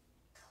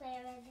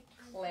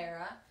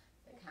 Clara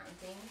the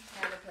counting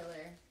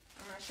caterpillar.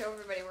 I'm going to show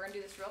everybody. We're going to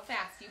do this real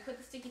fast. You put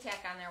the sticky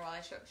tack on there while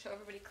I show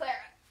everybody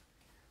Clara.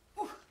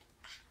 Ooh.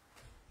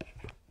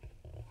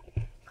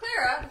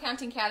 Clara, the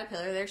counting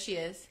caterpillar. There she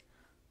is.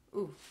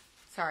 Ooh,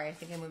 sorry. I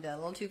think I moved that a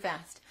little too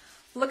fast.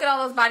 Look at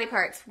all those body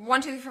parts.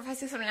 1, 2, 3, 4, 5,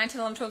 6, 7, 8, 9,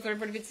 10, 11, 12, 13,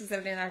 14, 15, 16,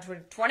 17, 18,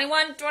 19, 20,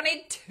 21,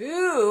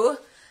 22.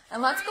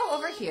 And let's go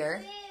over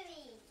here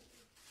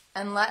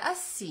and let us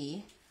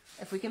see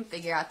if we can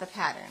figure out the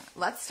pattern.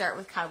 Let's start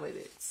with cowboy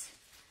boots.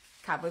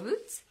 Cowboy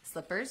boots,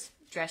 slippers,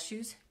 dress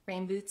shoes,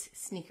 rain boots,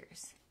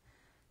 sneakers.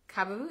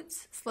 Cowboy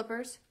boots,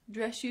 slippers,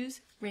 dress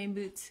shoes, rain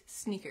boots,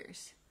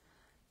 sneakers.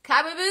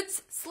 Cowboy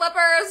boots,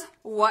 slippers,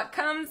 what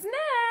comes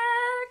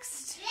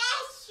next?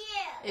 Dress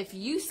shoes. If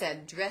you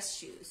said dress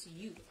shoes,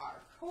 you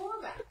are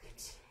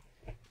correct.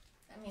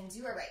 That means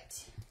you are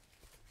right.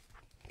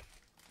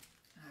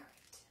 All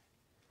right.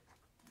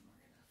 And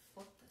we're going to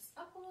flip this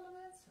up a little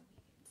bit so we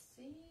can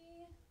see.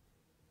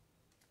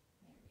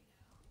 There we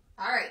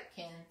All right,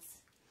 kids.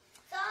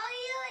 Sorry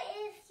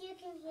if you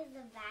can hear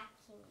the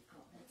vacuum. Oh,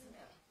 that's okay.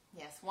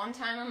 Yes, one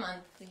time a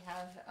month we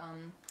have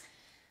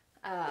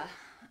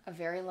a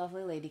very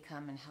lovely lady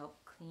come and help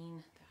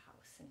clean the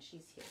house, and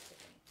she's here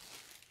today.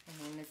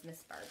 Her name is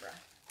Miss Barbara.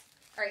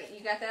 All right,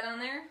 you got that on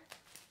there?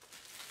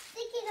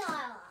 Stick it all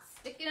off.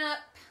 Stick it up.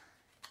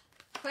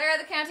 Clara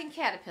the Counting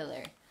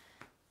Caterpillar,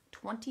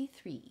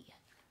 23.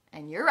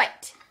 And you're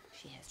right.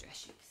 She has dress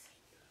shoes.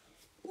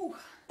 Ooh.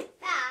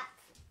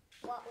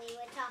 That's what we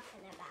were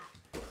talking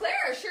about.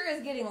 Clara sure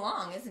is getting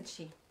long, isn't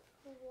she?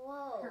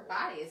 Whoa. Her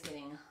body is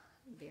getting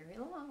very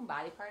long,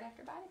 body part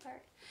after body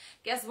part.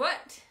 Guess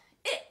what?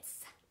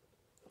 It's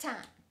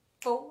time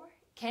for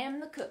Cam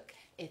the Cook.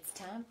 It's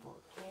time for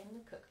Cam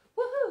the Cook.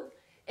 Woohoo!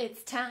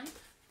 It's time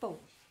for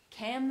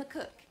Cam the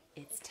Cook.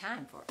 It's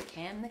time for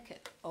Cam the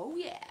Cook. Oh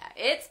yeah,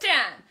 it's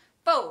time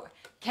for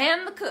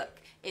Cam the Cook.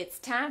 It's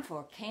time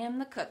for Cam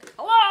the Cook.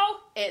 Hello?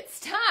 It's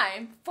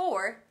time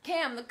for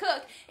Cam the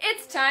Cook.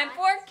 It's time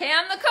for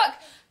Cam the Cook.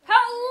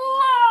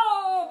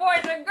 Hello,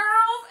 boys and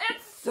girls.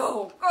 It's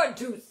so good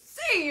to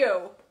see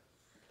you.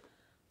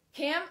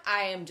 Cam,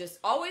 I am just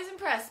always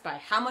impressed by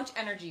how much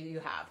energy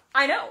you have.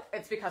 I know,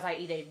 it's because I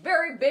eat a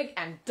very big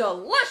and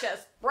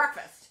delicious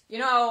breakfast. You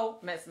know,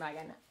 Miss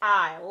Megan,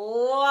 I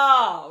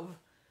love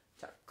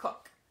to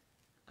cook.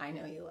 I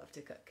know you love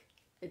to cook.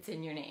 It's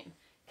in your name.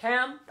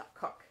 Cam the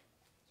Cook.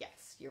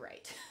 Yes, you're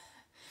right.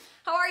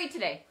 How are you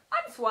today?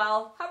 I'm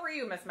swell. How are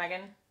you, Miss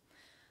Megan?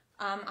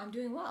 I'm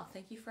doing well.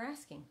 Thank you for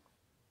asking.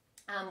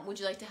 Would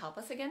you like to help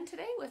us again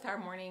today with our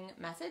morning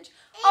message?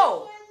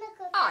 Oh,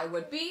 I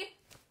would be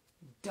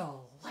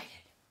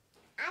delighted.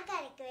 I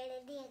got a great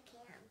idea,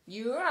 Cam.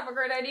 You have a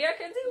great idea,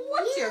 Kenzie?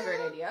 What's your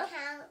great idea?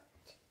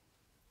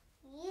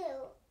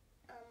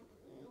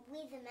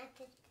 Read the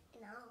message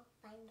and I'll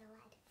find the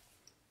letter.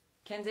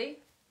 Kenzie,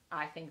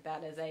 I think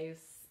that is a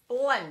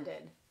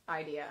splendid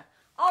idea.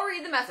 I'll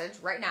read the message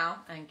right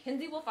now, and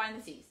Kenzie will find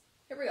the C's.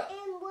 Here we go.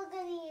 And we're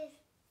going to use...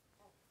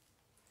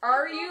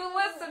 Are you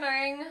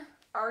listening?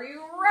 Are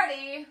you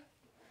ready?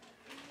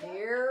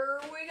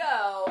 Here we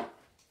go.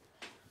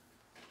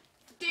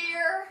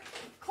 Dear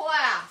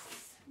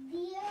class.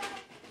 Dear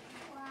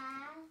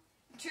class.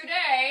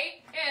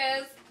 Today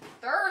is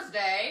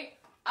Thursday,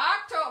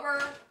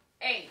 October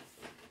 8th.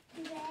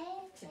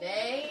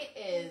 Today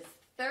is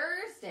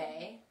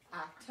Thursday,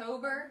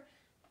 October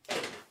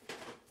 8th.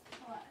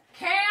 What?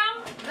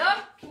 Can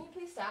you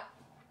please stop?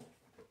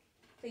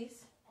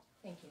 Please?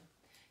 Thank you.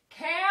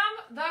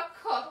 Cam the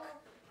Cook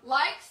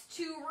likes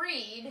to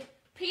read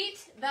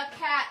Pete the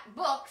Cat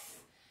books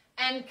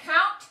and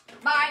count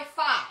by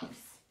fives.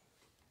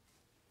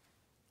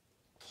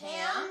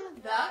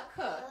 Cam the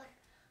Cook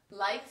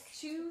likes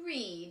to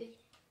read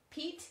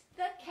Pete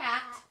the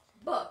Cat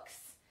books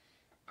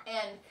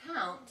and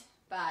count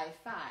by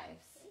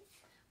fives.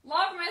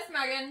 Love Miss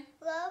Megan.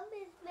 Love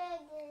Miss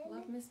Megan.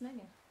 Love Miss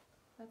Megan.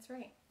 That's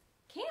right.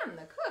 Cam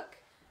the Cook,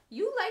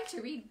 you like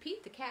to read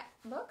Pete the Cat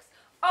books?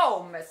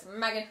 Oh, Miss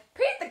Megan,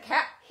 Pete the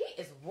Cat,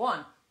 he is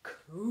one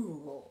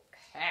cool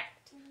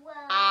cat. Well,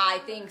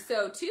 I think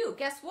so too.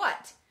 Guess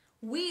what?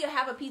 We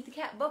have a Pete the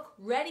Cat book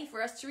ready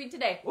for us to read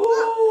today.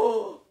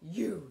 Oh,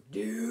 you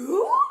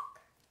do?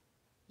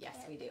 Yes,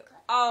 we do.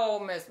 Oh,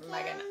 Miss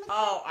Megan.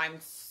 Oh, I'm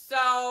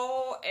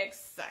so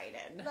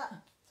excited. Look,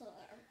 Cam.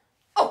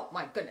 Oh,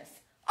 my goodness.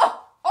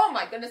 Oh,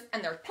 my goodness.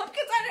 And there's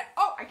pumpkins on it.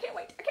 Oh, I can't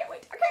wait. I can't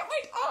wait. I can't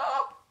wait.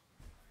 Oh.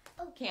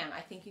 Cam, I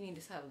think you need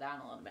to settle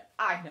down a little bit.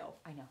 I know.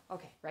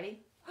 Okay,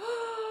 ready?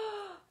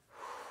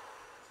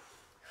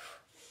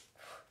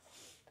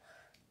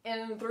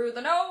 In through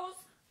the nose,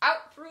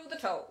 out through the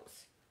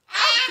toes.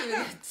 Out through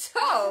the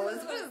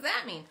toes? What does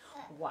that mean?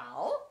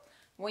 Well,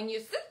 when you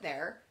sit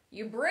there,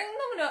 you bring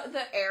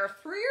the air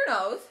through your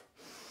nose,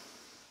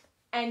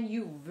 and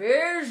you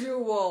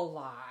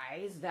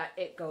visualize that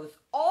it goes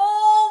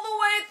all the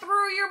way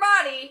through your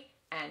body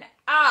and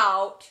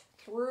out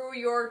through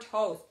your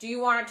toes. Do you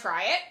want to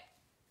try it?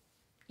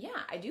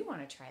 Yeah, I do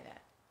want to try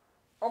that.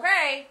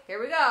 Okay,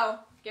 here we go.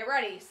 Get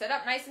ready. Sit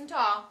up nice and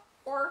tall,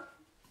 or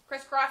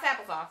crisscross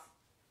applesauce.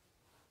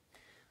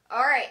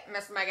 All right,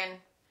 Miss Megan.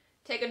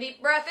 Take a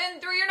deep breath in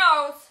through your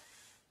nose.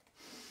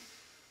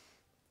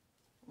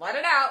 Let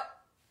it out.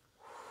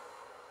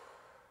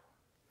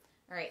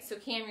 All right, so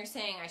Cam, you're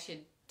saying I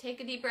should take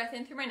a deep breath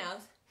in through my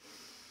nose,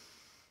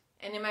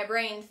 and in my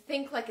brain,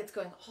 think like it's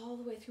going all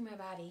the way through my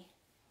body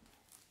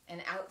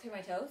and out through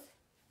my toes?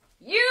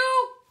 You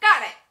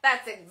got it!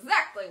 That's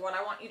exactly what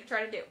I want you to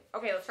try to do.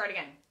 Okay, let's try it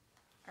again.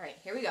 All right,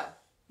 here we go.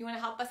 You want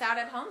to help us out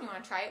at home? You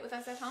want to try it with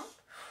us at home?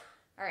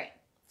 All right,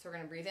 so we're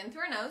going to breathe in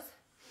through our nose,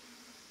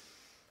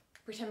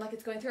 pretend like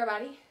it's going through our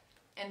body,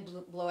 and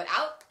blow it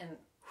out, and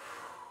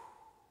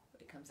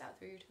it comes out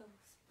through your toes.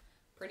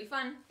 Pretty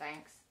fun.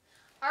 Thanks.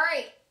 All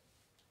right,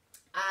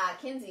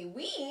 Kinsey,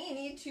 we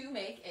need to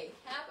make a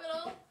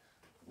capital.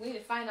 We need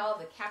to find all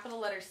the capital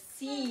letter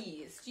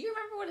C's. Do you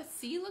remember what a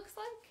C looks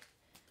like?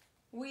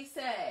 We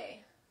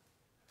say,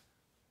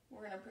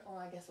 we're going to, well,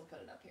 I guess we'll put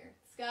it up here.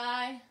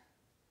 Sky,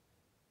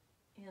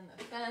 in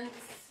the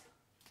fence.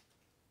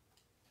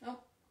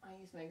 Nope, I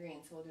use my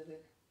green, so we'll do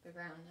the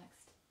ground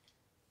next.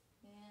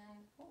 And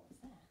what was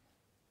that?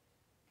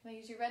 Can I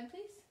use your red,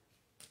 please?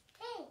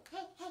 Hey.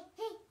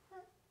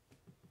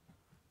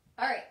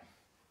 All right.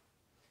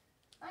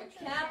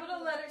 The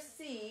capital letter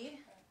C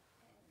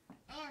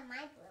And my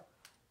blue.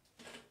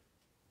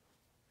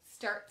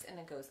 starts and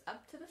it goes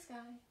up to the sky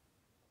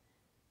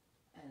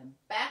and a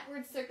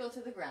backward circle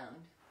to the ground.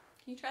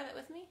 Can you try that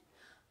with me?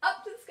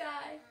 Up to the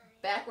sky,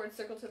 backward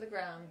circle to the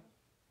ground.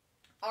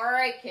 All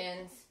right,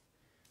 Kins.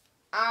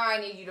 I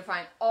need you to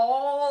find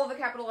all the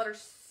capital letter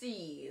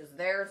C's.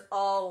 There's a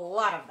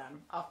lot of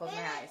them. I'll close my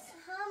eyes.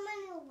 How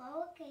many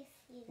lowercase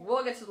C's?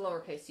 We'll get to the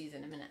lowercase C's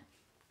in a minute.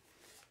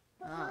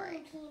 All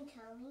right. Can you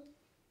tell me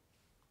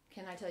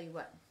Can I tell you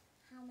what?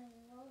 how many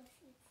lowercase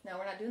C's? No,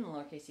 we're not doing the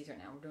lowercase C's right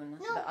now. We're doing the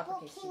No,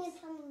 uppercase but can you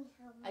C's. tell me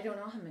how many? I don't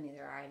know how many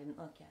there are. I didn't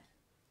look yet.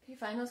 Okay,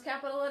 find those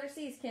capital letter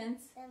C's, Kins.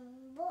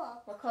 Then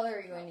look. What color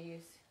are you going to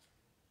use?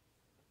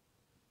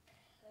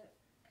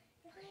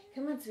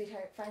 Come on,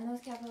 sweetheart. Find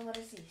those capital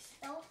letter C's.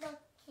 Don't look,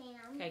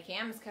 Cam. Okay,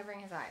 Cam is covering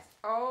his eyes.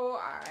 Oh,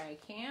 I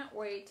can't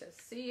wait to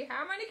see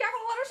how many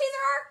capital letter C's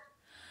there are.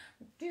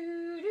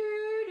 Do,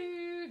 do,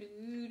 do,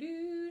 do, do,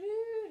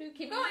 do, do.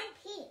 Keep going.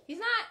 Pete, He's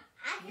not.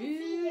 I can Do,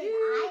 see his do,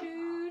 eyeball.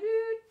 do, do,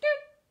 do.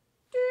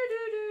 Do, do,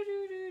 do, do,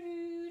 do, do,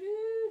 do,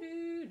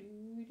 do,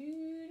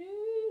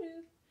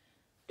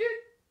 do,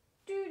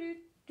 do,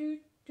 do,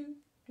 do, do,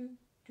 do,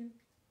 do.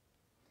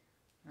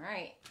 All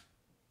right.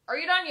 Are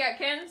you done yet,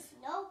 Kins?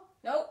 Nope.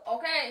 Nope.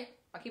 Okay.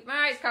 I'll keep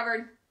my eyes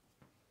covered.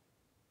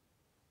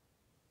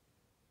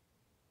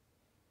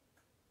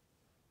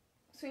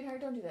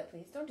 Sweetheart, don't do that,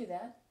 please. Don't do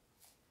that.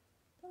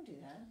 Don't do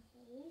that.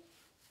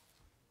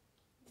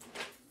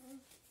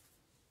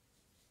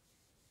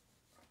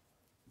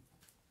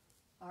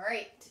 All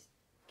right.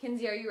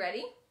 Kinsey, are you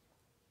ready?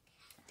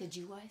 Did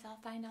you guys all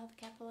find all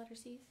the capital letter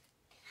C's?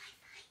 Did I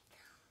find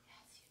them?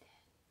 Yes, you did.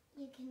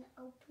 You can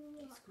open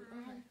your Scoot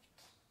over. eyes.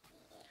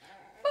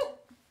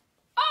 Boop.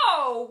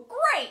 Oh,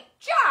 great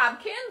job,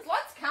 Kins.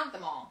 Let's count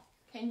them all.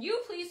 Can you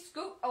please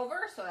scoot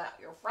over so that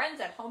your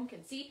friends at home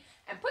can see?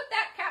 And put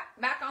that cap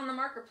back on the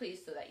marker, please,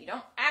 so that you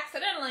don't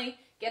accidentally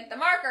get the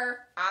marker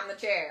on the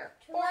chair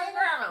or the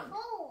ground.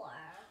 4.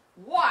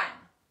 1,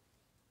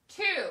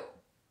 2,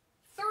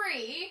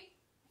 3,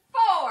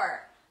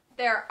 4.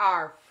 There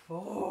are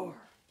 4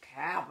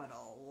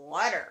 capital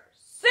letter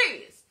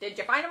C's. Did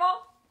you find them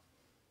all?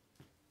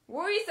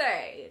 We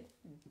say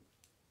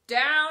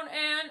down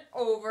and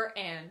over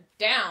and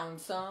down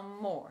some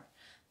more.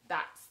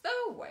 That's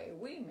the way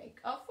we make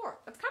a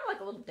fork. That's kind of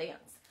like a little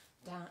dance.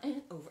 Down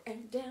and over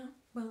and down.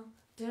 Well,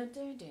 dun,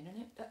 dun, dun,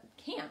 dun, dun.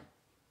 Cam,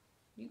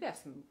 you got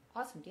some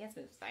awesome dance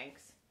moves.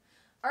 Thanks.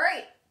 All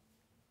right.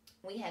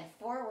 We had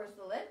 4. Where's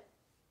the lid?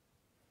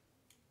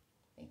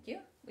 Thank you.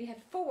 We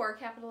had 4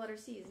 capital letter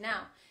C's.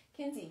 Now,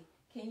 Kinsey,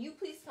 can you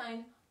please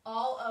find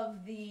all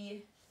of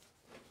the...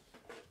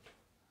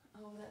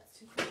 Oh, that's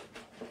too close.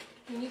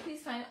 Can you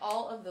please find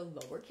all of the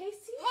lowercase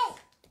C's? Hey.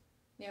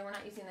 Yeah, we're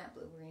not using that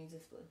blue. We're going to use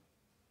this blue.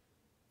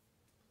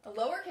 A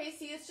lowercase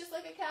C is just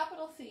like a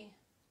capital C.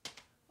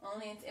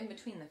 Only it's in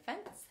between the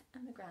fence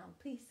and the ground.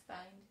 Please find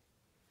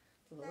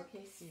the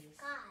lowercase C's.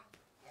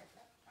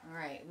 All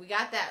right, we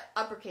got that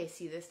uppercase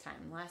C this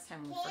time. Last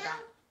time we forgot.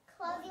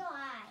 Close your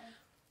eyes.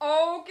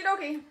 Okie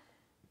dokie.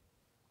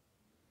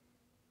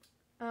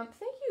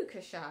 Thank you,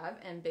 Kashav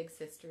and Big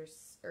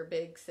Sisters or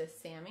Big Sis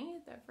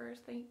Sammy.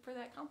 Thank you for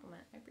that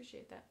compliment. I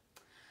appreciate that.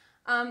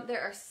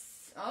 There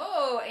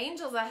are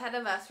angels ahead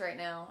of us right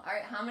now. All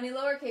right, how many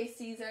lowercase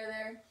C's are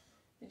there?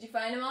 Did you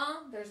find them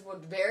all? There's one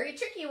very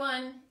tricky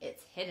one.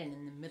 It's hidden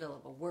in the middle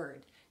of a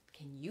word.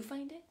 Can you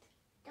find it?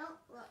 Don't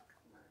look,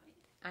 Mom.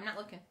 I'm not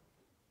looking.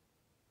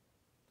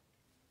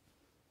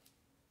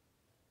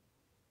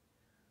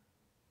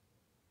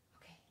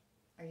 Okay,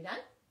 are you done?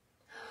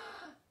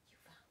 You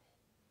found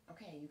it.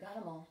 Okay, you got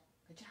them all.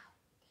 Good job.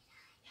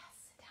 Yes,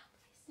 sit down,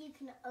 please. You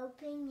can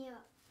open your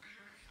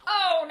eyes.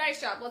 Oh,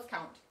 nice job. Let's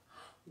count.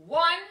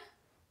 1,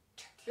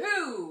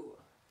 2.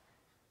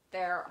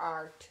 There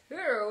are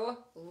 2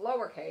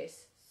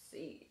 lowercase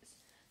C's.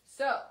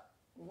 So,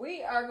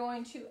 we are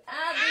going to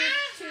add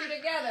these 2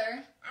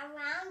 together.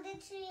 Around the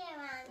tree,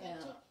 around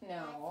the tree.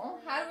 No.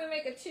 How do we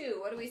make a 2?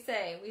 What do we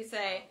say? We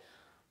say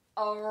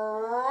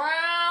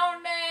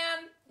around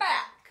and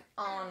back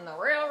on the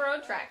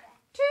railroad track.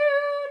 2,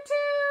 2.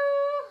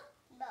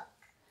 Look.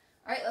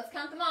 All right, let's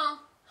count them all.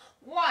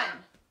 1,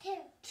 2.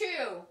 2,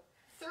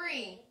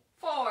 3,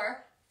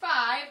 4,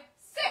 5,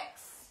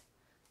 6.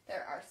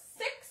 There are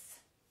 6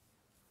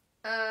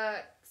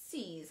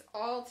 C's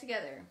all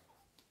together.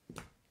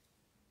 All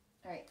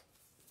right.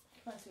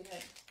 Come on,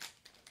 sweetheart.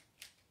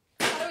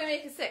 How do we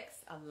make a 6?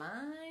 A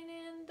line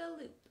and a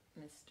loop.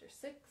 Mr.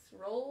 6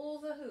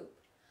 rolls a hoop.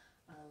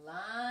 A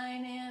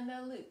line and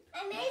a loop.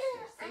 I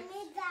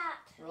made that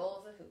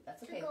Rolls a hoop.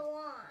 That's okay. to go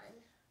on.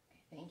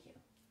 Okay, thank you.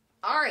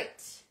 All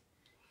right.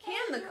 Cam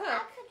the You cook.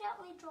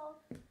 accidentally draw.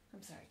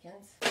 I'm sorry,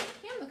 Kins.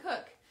 Cam the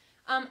cook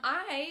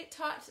I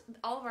taught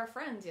all of our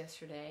friends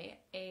yesterday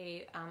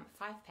a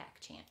 5-pack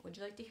chant. Would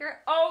you like to hear it?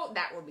 Oh,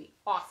 that would be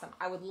awesome.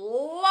 I would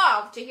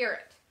love to hear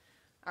it.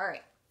 All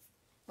right.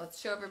 Let's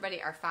show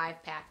everybody our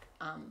 5-pack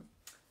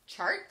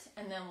chart,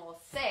 and then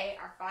we'll say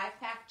our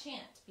 5-pack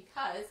chant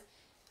because,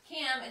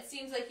 Cam, it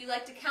seems like you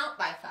like to count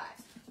by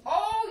 5s.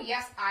 Oh,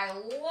 yes, I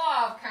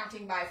love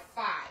counting by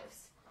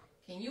 5s.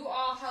 Can you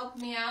all help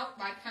me out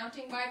by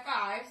counting by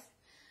 5s?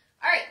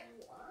 All right,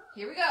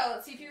 here we go.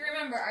 Let's see if you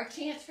remember our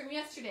chant from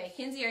yesterday.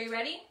 Kinsey, are you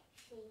ready?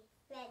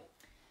 Ready.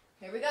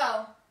 Here we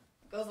go.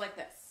 It goes like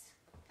this.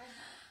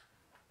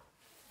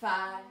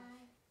 5,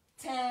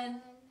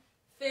 10,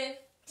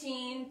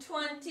 15,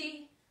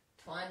 20,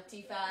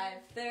 25,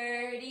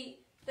 30,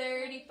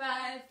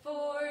 35,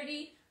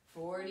 40,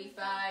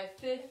 45,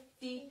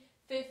 50,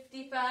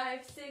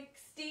 55,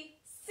 60,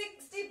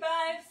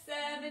 65,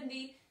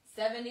 70,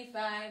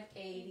 75,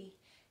 80,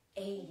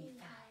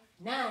 85,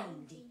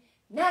 90,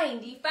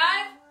 95,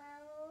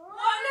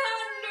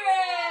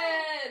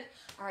 100!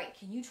 All right,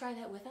 can you try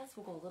that with us?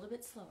 We'll go a little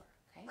bit slower,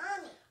 okay?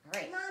 Mommy. All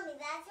right. Mommy,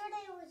 that's what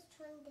I was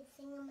trying to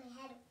sing in my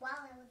head while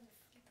I was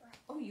asleep.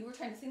 Oh, you were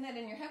trying to sing that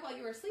in your head while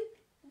you were asleep?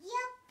 Yep.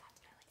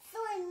 So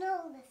I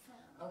know the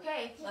song.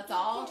 Okay, let's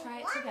all try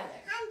it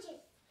together. 100.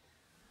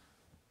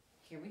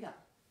 Here we go.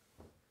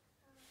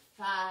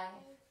 5,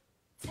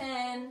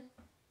 10,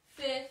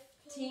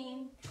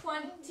 15,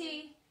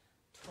 20,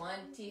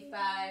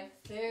 25,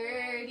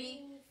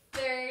 30,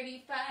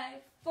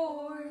 35,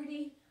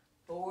 40,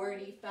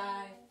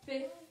 45,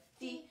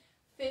 50,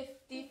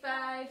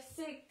 55,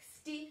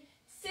 60,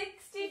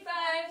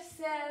 65,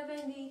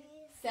 70,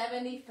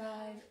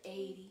 75,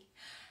 80,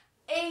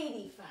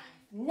 85,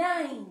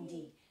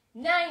 90,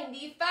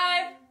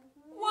 95,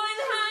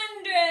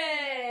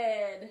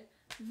 100!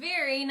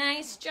 Very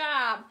nice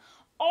job.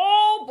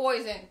 Oh,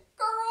 boys and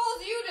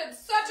girls, you did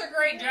such a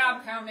great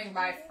job counting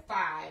by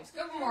 5s.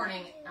 Good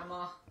morning,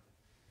 Emma.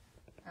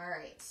 All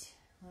right,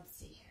 let's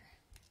see here.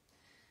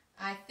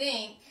 I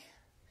think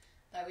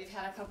that we've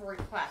had a couple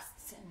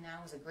requests, and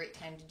now is a great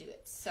time to do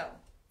it. So,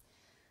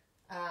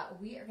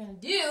 we are going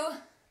to do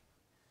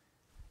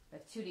the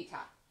Tootie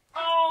Top.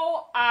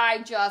 Oh, I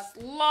just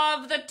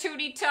love the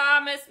Tootie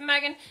Top, Miss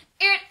Megan.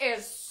 It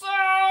is so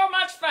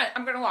much fun.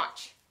 I'm going to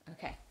watch.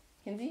 Okay.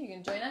 Kinsey, you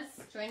going to join us?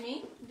 Join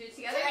me? Do it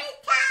together?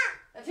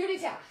 The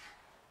Tootie Top.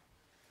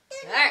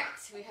 All right.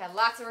 We've had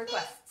lots of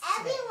requests today.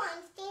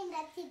 Everyone stand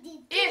up to do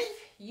If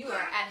you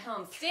are at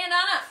home, stand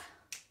on up.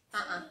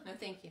 No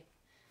thank you.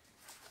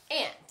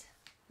 And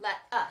let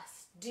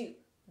us do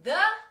the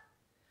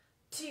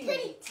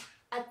Tootie Top.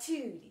 A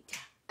Tootie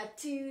Top. A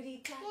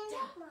Tootie Top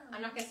Top.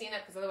 I'm not going to stand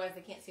up because otherwise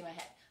they can't see my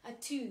head. A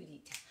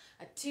Tootie Top.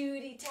 A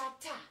Tootie Top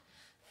Top.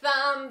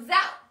 Thumbs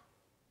out.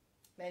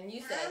 Then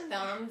you say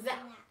thumbs out.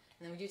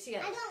 And then we do it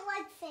together. I don't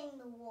like saying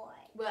the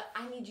word. Well,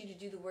 I need you to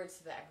do the words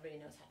so that everybody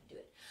knows how to do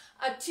it.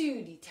 A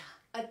Tootie Top.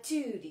 A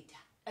Tootie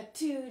Top. A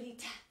Tootie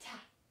Top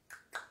Top.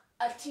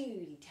 A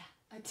Tootie Top.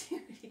 A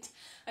Tootie Top.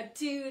 A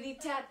Tootie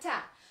Top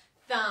Top.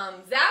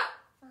 Thumbs out.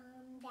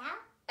 Thumbs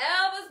out.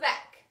 Elbows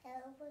back.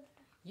 Elbows back.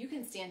 You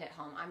can stand at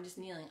home. I'm just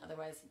kneeling,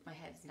 otherwise my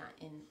head's not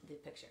in the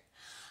picture.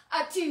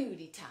 A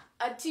Tootie Top.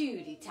 A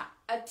Tootie Top.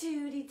 A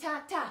Tootie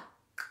Top Top.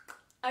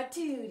 A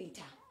Tootie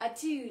Top. A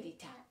Tootie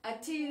Top. A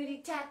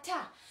Tootie Top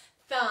Top.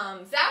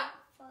 Thumbs out.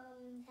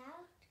 Thumbs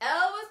out.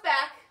 Elbows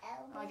back.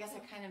 Elbows Oh, I guess I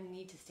back. kind of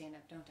need to stand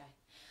up, don't I?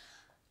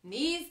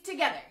 Knees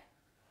together.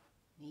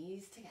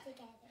 Knees together.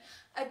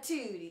 A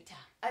Tootie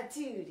Top. A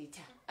Tootie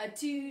Top. A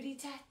Tootie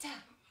Top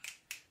Top.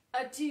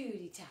 A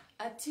Tootie Top.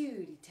 A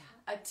Tootie Top.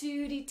 A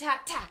Tootie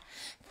Top Top.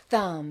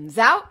 Thumbs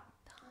out.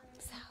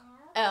 Thumbs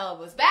out.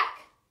 Elbows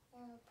back.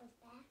 Elbows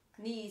back.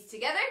 Knees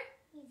together.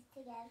 Knees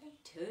together.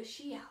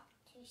 Tushy out.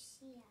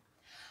 Tushy out.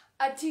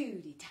 A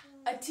Tootie Top.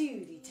 A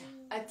Tootie Top.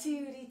 A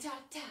Tootie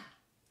Top Top.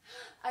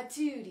 A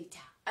Tootie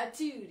Top. A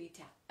Tootie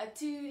Top. A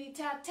Tootie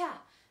Top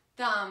Top.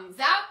 Thumbs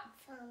out.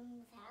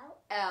 Thumbs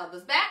out.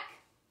 Elbows back.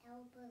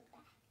 Elbows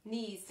back.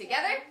 Knees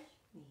together.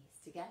 Knees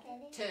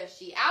together.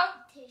 Tushy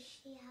out.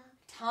 Tushy out.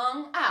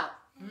 Tongue out.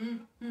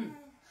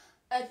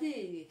 A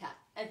Tootie Top.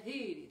 A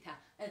Tootie Top.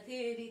 A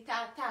Tootie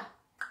Top Top.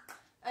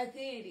 A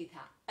Tootie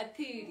Top. A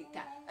Tootie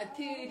Top. A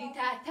Tootie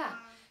Top Top.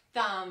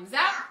 Thumbs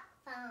out.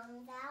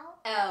 Thumbs out.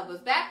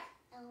 Elbows back.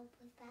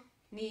 Elbows back.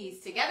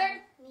 Knees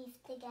together. Knees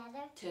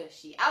together.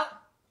 Tushy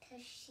out.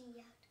 Tushy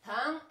out.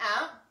 Tongue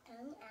out.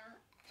 Tongue out.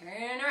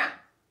 Turn around.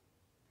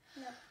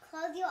 No,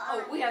 close your eyes.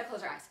 Oh, we gotta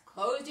close our eyes.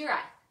 Close your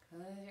eyes.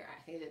 Close your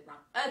eyes. I think I did it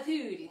wrong. A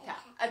Tootie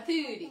Top. A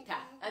Tootie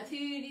Top. A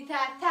Tootie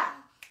Top Top.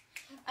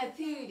 A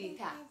Tootie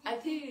Top. A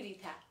Tootie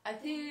Top. A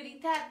Tootie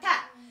Top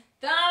Top.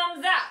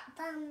 Thumbs out.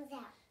 Thumbs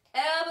out.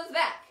 Elbows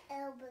back.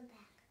 Elbows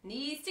back.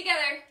 Knees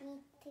together.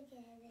 Knees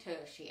together.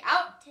 Tushy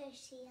out.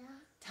 Tushy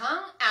out.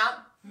 Tongue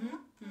out.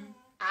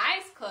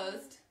 Eyes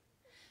closed.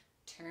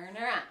 Turn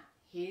around.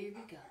 Here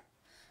we go.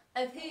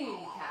 A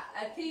Tootie Top.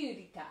 A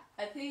Tootie Top.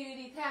 A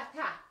Tootie Top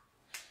Top.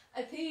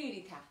 A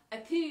Tootie Top. A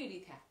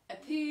Tootie Top. A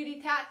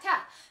Tootie Top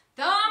Top.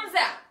 Thumbs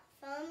out.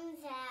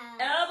 Thumbs out.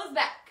 Elbows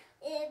back.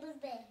 It was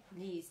big.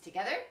 Knees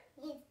together.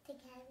 Knees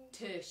together.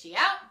 Tushy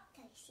out.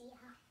 Tushy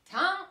out.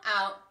 Tongue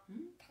out.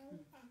 Tongue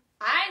out.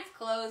 Eyes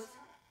closed.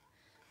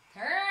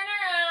 Turn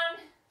around.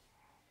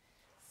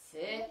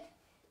 Sit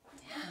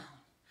down.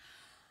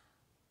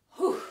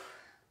 Whew.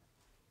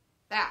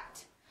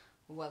 That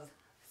was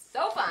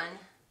so fun.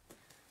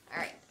 All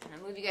right, I'm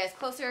gonna move you guys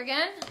closer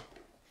again.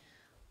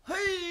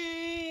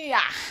 Hey-ya.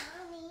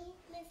 Mommy,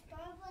 Miss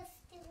Barbara's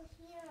still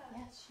here.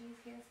 Yes, she's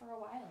here for a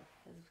while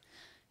because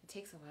it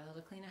takes a while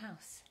to clean a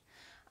house.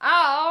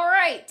 All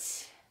right,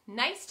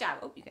 nice job.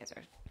 Oh, you guys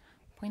are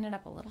pointed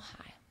up a little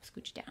high.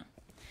 Scooch down.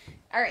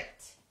 All right.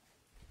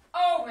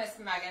 Oh, Miss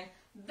Megan,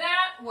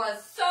 that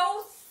was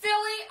so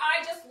silly.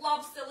 I just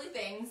love silly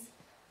things.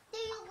 Do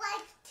you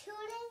like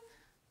tooting?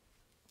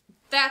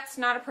 That's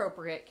not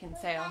appropriate,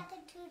 Kinsale. That's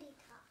a tootie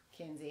talk.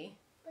 Kinsey.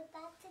 But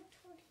that's a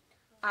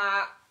tootie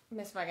talk.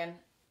 Miss Megan,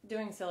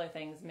 doing silly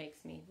things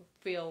makes me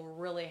feel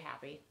really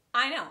happy.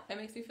 I know. That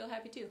makes me feel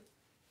happy too.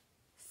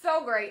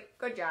 So great.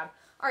 Good job.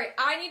 All right,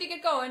 I need to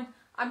get going.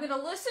 I'm going to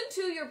listen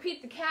to your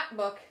Pete the Cat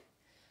book,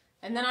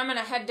 and then I'm going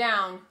to head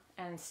down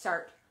and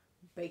start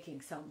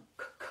baking some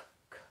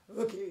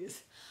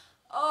cookies.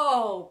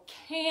 Oh,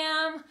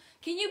 Cam,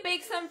 can you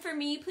bake some for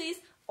me, please?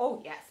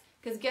 Oh, yes,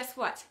 because guess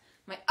what?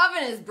 My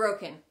oven is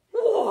broken.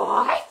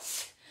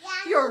 What?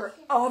 Yeah. Your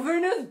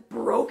oven is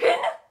broken?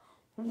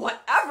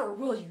 Whatever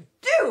will you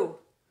do?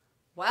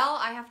 Well,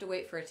 I have to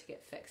wait for it to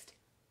get fixed.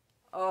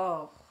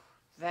 Oh,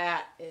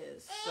 that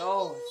is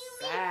so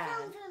sad.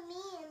 Can you make some for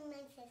me and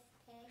my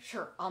sister?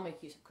 Sure, I'll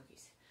make you some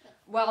cookies.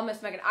 Well,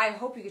 Miss Megan, I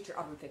hope you get your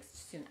oven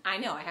fixed soon. I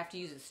know I have to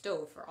use a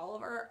stove for all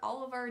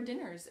of our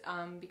dinners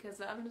because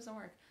the oven doesn't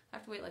work. I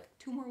have to wait like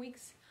 2 more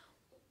weeks.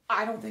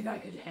 I don't think I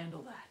could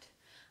handle that.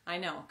 I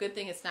know. Good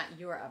thing it's not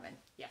your oven.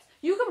 Yes,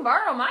 you can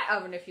borrow my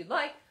oven if you'd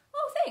like.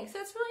 Oh, thanks.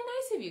 That's really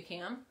nice of you,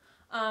 Cam.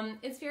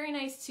 It's very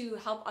nice to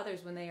help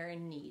others when they are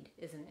in need,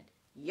 isn't it?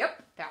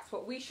 Yep, that's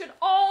what we should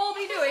all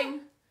be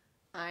doing.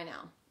 I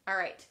know. All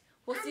right.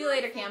 We'll see you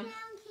later, Cam.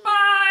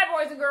 Bye,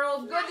 boys and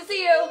girls. Good to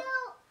see you.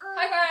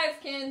 High fives,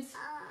 Kins.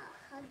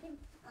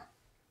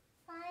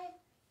 Bye.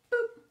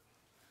 Boop.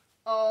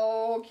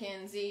 Oh,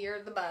 Kinsey,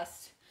 you're the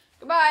best.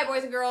 Goodbye,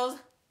 boys and girls.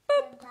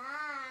 Boop. Bye.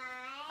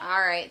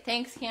 All right.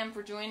 Thanks, Cam,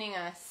 for joining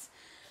us.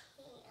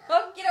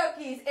 Okie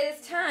dokies. It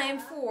is time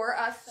for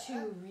us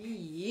to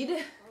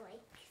read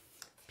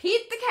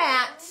Pete the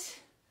Cat,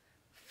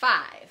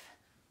 5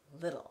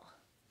 Little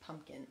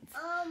Pumpkins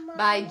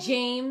by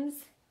James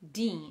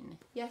Dean.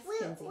 Yes,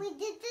 Kinsey. We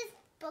did this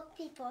book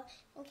before,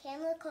 and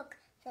Cameron Cook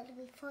said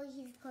before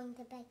he's going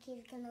to bed,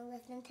 he's going to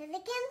listen to the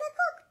Cameron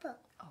Cook book.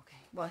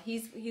 Okay. Well,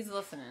 he's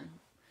listening,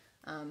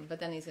 but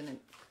then he's gonna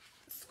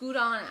scoot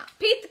on out.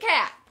 Pete the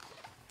Cat,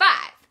 5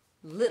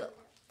 Little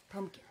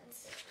Pumpkins.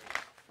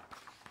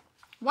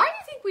 Why do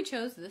you think we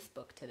chose this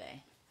book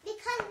today?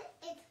 Because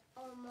it's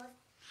almost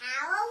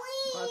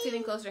Halloween. Well, it's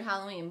getting closer to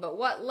Halloween, but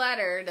what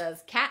letter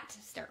does cat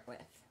start with?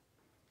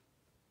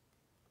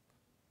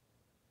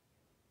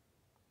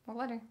 What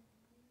letter?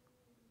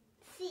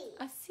 C.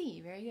 A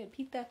C. Very good.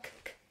 Pete the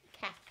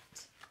cat.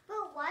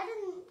 But why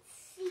didn't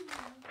C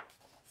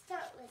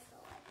start with the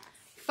letter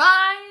C?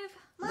 5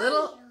 Mommy,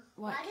 little...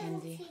 What, why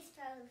doesn't Kinsey? C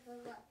start with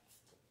the letter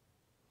C?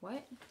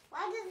 What?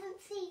 Why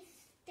doesn't C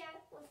start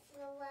with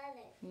the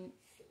letter C?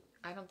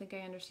 I don't think I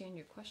understand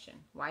your question.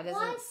 Why doesn't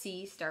What?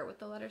 C start with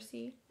the letter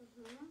C?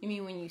 Mm-hmm. You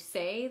mean when you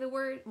say the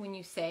word, when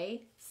you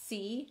say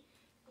C,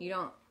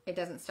 it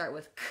doesn't start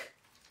with K.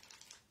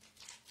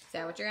 Is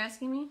that what you're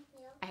asking me?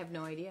 Yeah. I have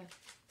no idea.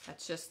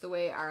 That's just the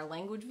way our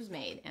language was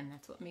made, and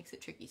that's what makes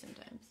it tricky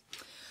sometimes.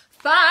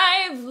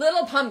 5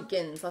 little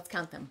pumpkins. Let's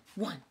count them.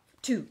 1,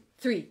 2,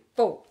 3,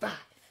 4, 5.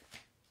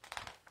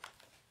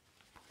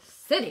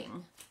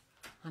 Sitting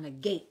on a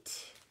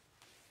gate.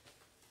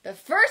 The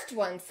first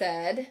one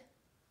said,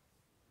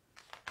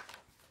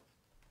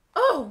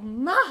 "Oh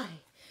my,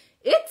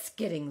 it's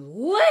getting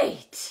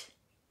late."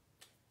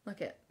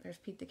 Look at, there's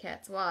Pete the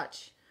Cat's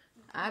watch.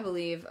 I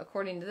believe,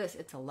 according to this,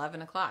 it's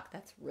 11 o'clock.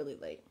 That's really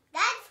late.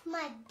 That's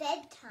my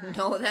bedtime.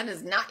 No, that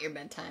is not your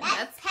bedtime.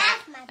 That's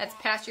past my That's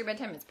bedtime. past your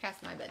bedtime. It's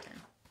past my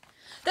bedtime.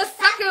 That's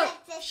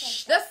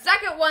The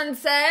second one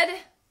said,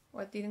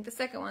 what do you think the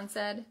second one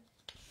said?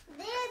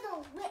 They're the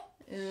witch.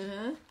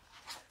 Uh-huh.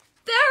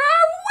 There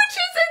are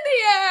witches in the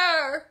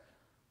air!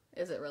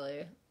 Is it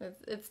really?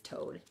 It's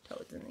Toad.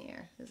 Toad's in the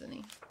air, isn't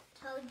he?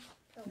 Toad.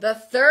 The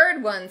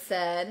third one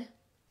said,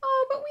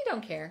 "Oh, but we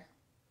don't care."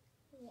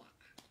 Yeah.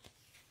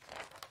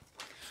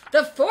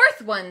 The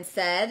fourth one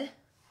said,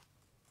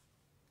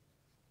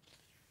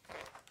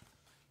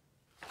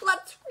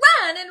 "Let's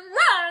run and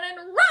run and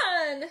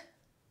run."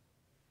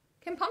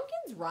 Can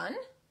pumpkins run?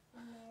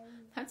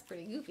 That's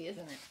pretty goofy,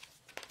 isn't it?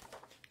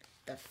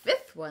 The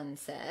fifth one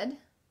said,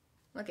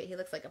 look at, he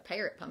looks like a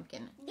pirate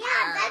pumpkin. Yeah,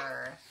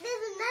 Arr. there's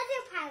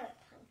another pirate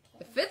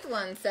The pumpkin. fifth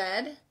one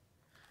said,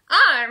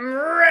 "I'm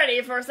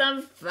ready for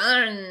some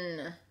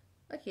fun."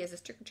 Look, he has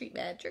his trick-or-treat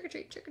bag.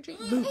 Trick-or-treat, trick-or-treat.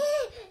 Boom.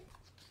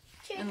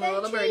 And the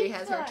little birdie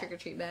has her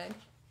trick-or-treat bag.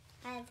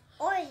 Has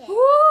orange. Woo!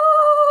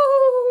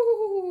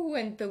 Whoo,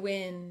 and the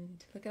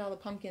wind. Look at all the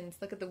pumpkins.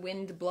 Look at the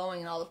wind blowing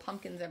and all the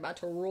pumpkins are about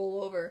to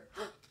roll over.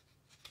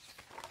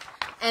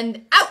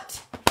 And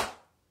out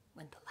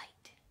went the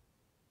light.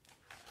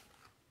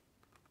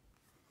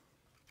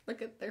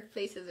 Look at their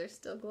faces are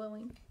still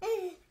glowing.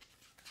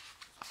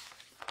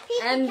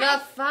 And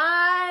the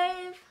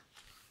 5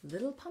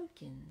 little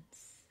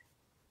pumpkins.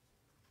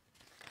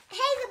 Hey,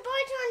 the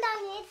boy turned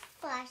on his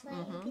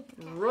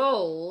flashlight.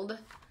 Rolled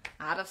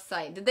out of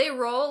sight. Did they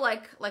roll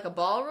like a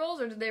ball rolls,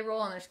 or did they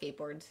roll on their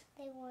skateboards?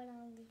 They rolled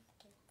on the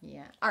skateboard.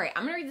 Yeah. All right,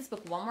 I'm going to read this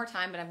book one more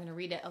time, but I'm going to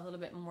read it a little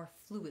bit more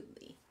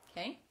fluidly,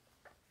 okay?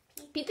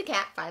 Pete the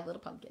Cat, 5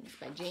 Little Pumpkins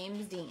by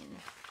James Dean.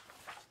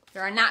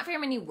 There are not very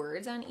many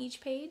words on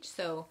each page,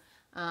 so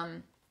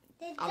I'll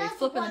be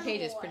flipping the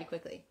pages pretty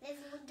quickly.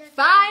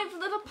 5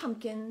 little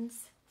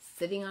pumpkins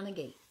sitting on a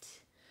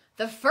gate.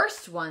 The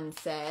first one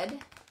said,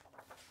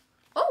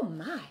 "Oh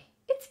my,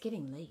 it's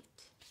getting late."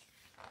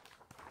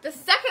 The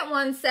second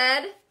one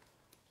said,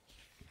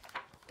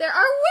 "There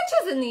are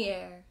witches in the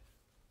air."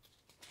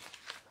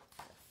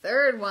 The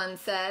third one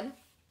said,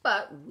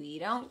 "But we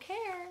don't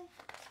care."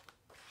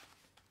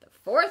 The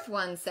fourth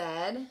one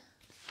said,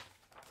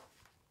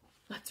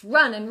 "Let's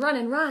run and run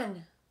and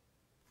run."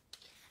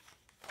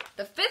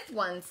 The fifth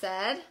one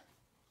said,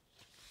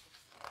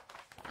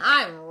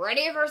 "I'm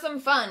ready for some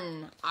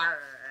fun.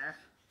 Arr."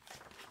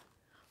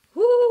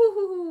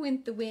 Whoo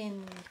went the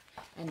wind,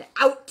 and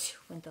out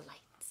went the lights.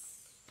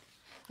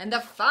 And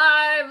the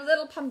 5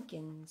 little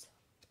pumpkins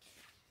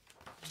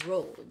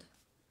rolled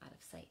out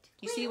of sight.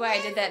 You see why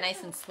I did that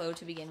nice and slow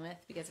to begin with?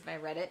 Because if I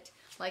read it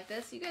like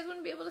this, you guys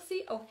wouldn't be able to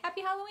see. Oh,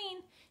 happy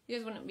Halloween. You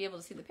guys wouldn't be able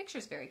to see the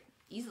pictures very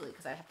easily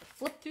because I'd have to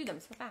flip through them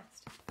so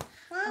fast.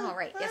 Mom, All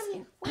right.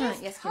 Mommy, Yes.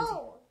 Yes, Kinsey.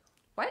 Toad?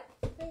 What?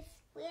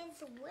 Where's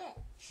the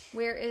witch?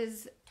 Where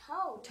is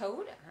Toad.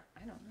 Toad?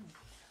 I don't know.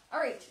 All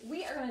right.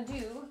 We are going to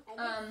do... I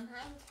didn't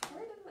find Toad.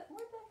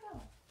 Where'd that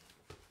go?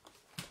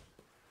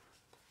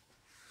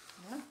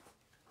 Yeah.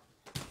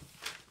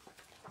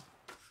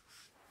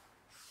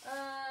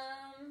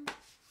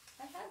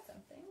 I had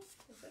something. Is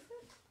this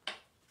it?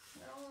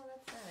 No,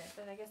 that's not it.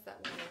 But I guess that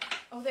was it.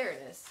 Oh, there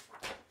it is.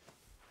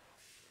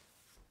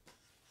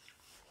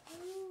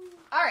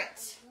 All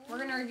right. We're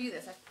going to review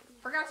this. I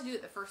forgot to do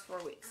it the first 4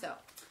 weeks. So,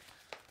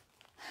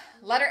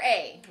 letter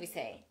A, we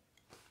say.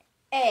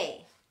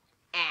 A.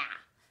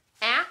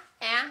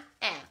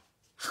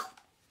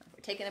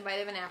 We're taking a bite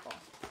of an apple.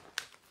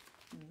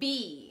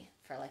 B,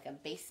 for like a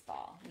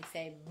baseball. We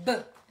say B.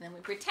 And then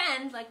we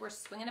pretend like we're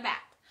swinging a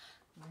bat.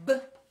 B,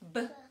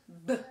 B,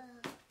 B.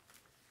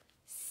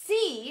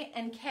 C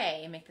and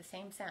K make the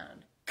same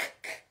sound.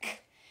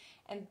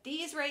 And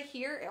these right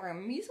here are a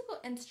musical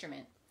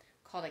instrument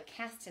called a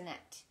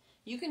castanet.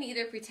 You can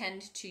either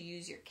pretend to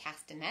use your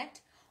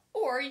castanet,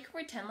 or you can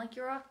pretend like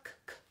you're a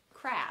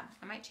crab.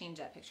 I might change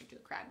that picture to a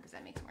crab because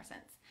that makes more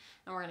sense.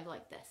 And we're going to go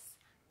like this.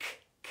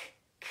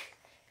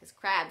 Because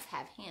crabs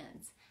have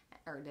hands.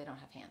 Or they don't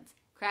have hands.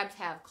 Crabs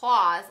have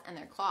claws, and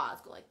their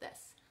claws go like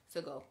this.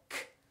 So go.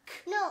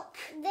 No,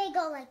 they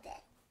go like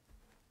this.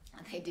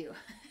 They do.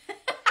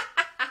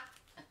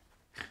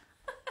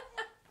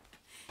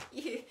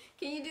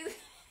 Can you do this?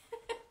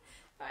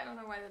 I don't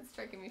know why that's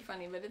striking me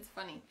funny, but it's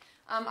funny.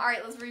 All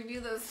right, let's review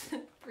those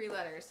 3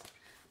 letters.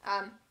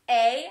 A,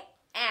 A.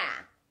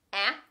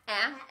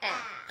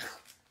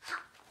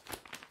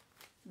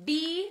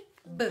 B,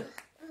 B.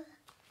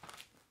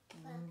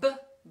 B,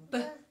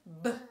 B,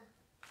 B.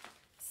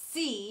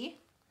 C,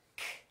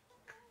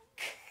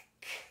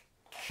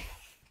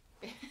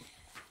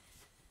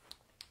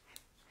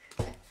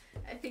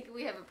 I think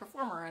we have a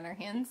performer on our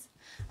hands.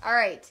 All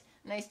right,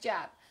 nice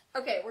job.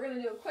 Okay, we're going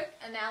to do a quick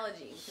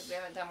analogy because we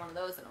haven't done one of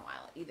those in a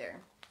while either.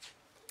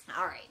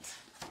 All right,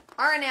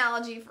 our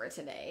analogy for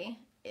today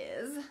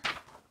is,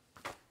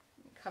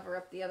 cover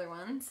up the other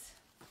ones.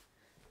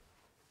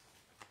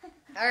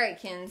 All right,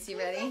 Kins, you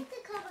ready? You have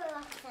to cover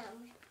up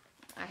them.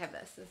 I have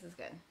this. This is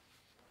good.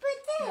 But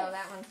this. No,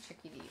 that one's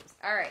tricky to use.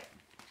 All right.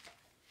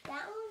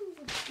 That one's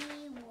the B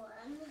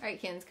one. All right,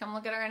 Kins, come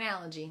look at our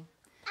analogy.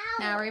 Ow.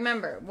 Now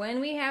remember, when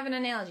we have an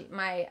analogy,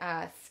 my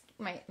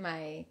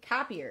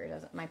copier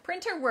doesn't. My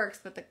printer works,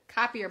 but the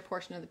copier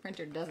portion of the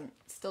printer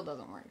still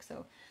doesn't work.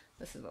 So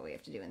this is what we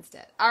have to do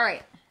instead. All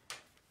right.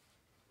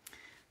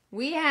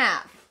 We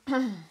have.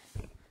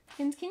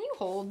 Kins, can you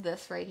hold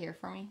this right here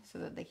for me so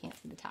that they can't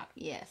see the top?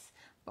 Yes,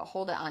 but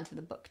hold it onto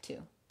the book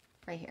too,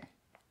 right here.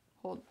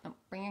 Hold. No,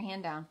 bring your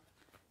hand down.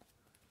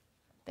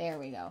 There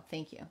we go.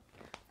 Thank you.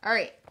 All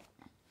right.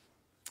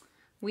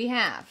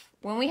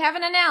 When we have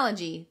an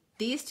analogy,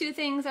 these 2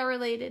 things are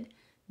related,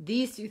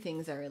 these 2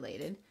 things are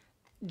related,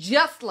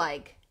 just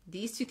like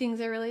these 2 things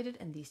are related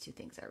and these 2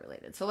 things are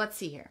related. So let's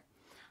see here.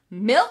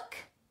 Milk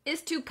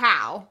is to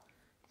cow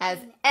as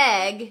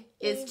egg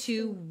is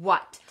to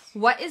what?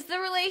 What is the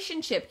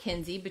relationship,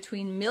 Kinsey,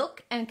 between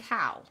milk and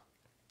cow?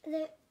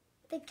 The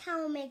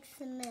cow makes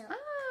the milk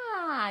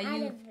Out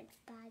of its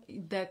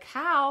body. The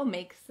cow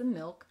makes the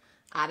milk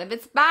out of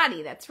its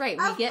body. That's right.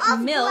 We get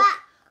milk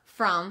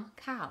from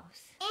cows.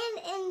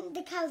 And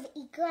the cows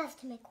eat grass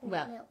to make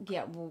milk.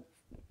 Yeah, well,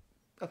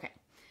 Okay.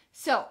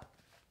 So,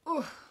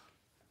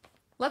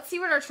 let's see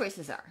what our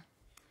choices are.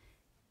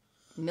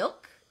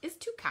 Milk is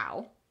to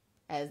cow,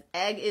 as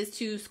egg is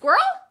to squirrel?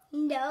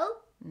 No.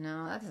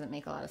 No, that doesn't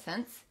make a lot of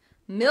sense.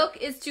 Milk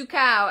is to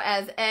cow,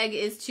 as egg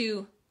is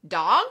to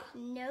dog?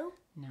 No.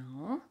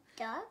 No.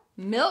 Dog?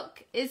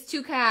 Milk is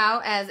to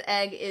cow, as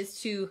egg is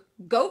to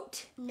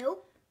goat?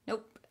 Nope.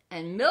 Nope.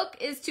 And milk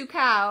is to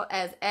cow,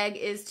 as egg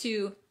is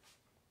to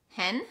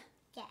hen?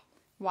 Yeah.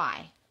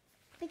 Why?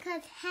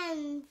 Because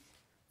hens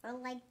are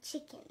like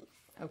chickens.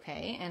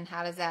 Okay, and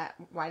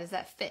why does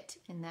that fit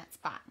in that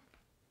spot?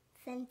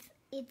 Since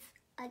it's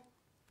a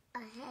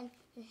hen,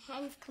 and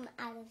hens come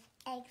out of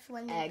eggs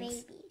when they're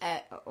babies.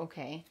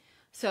 Okay,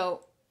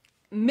 so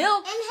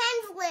milk. And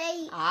hens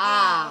lay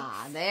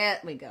eggs. There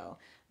we go.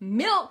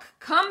 Milk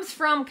comes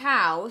from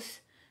cows,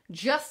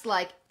 just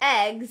like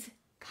eggs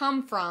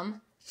come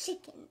from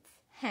Chickens.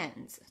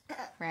 hens,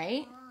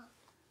 right?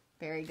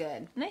 Very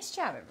good. Nice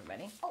job,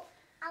 everybody. Oh,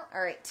 ow.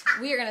 All right,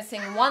 we are going to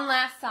sing one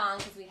last song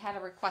because we had a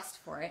request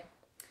for it.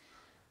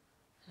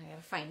 I got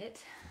to find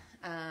it.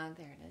 There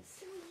it is.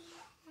 Is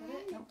that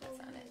it? Nope, that's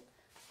not it.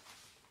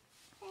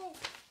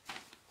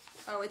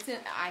 Oh, it's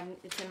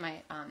in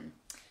my, I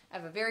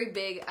have a very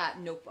big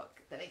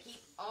notebook that I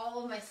keep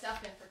all of my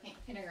stuff in for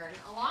kindergarten,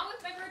 along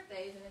with my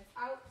birthdays, and it's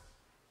out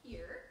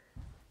here.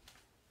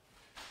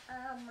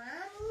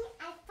 Mommy,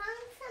 I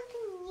found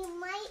something you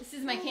might. This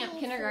is my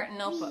kindergarten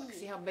notebook.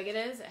 See how big it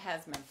is? It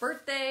has my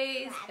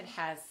birthdays. It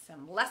has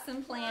some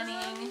lesson planning.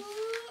 Mommy,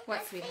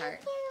 What, sweetheart?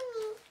 I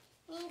think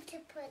you need to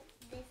put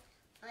this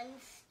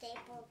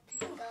unstable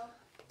to go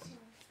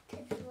to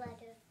the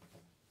letter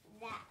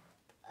that.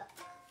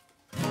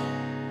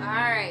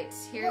 All right,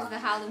 here's the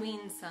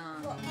Halloween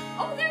song.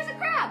 Oh, there's a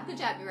crab. Good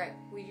job. You're right.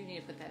 We do need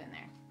to put that in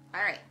there.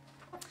 All right.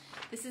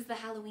 This is the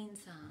Halloween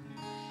song.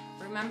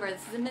 Remember,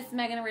 this is a Miss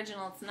Megan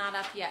original. It's not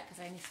up yet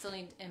because I still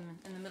am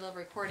in the middle of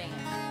recording it.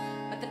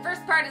 But the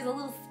first part is a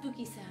little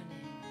spooky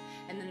sounding.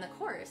 And then the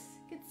chorus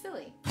gets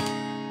silly.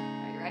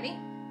 Are you ready?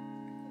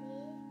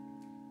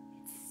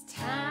 It's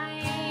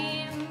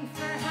time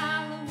for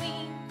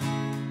Halloween.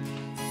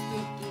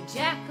 Spooky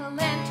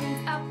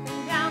jack-o'-lanterns up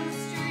and down the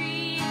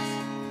street.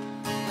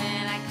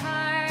 When I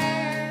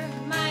carve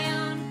my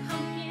own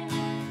pumpkin,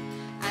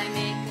 I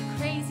make a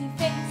crazy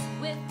face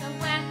with a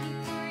wacky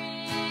grin.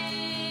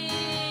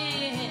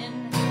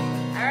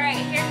 All right,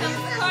 here comes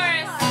the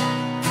chorus.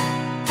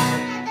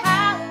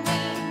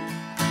 Halloween,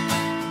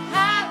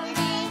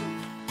 Halloween,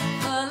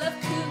 full of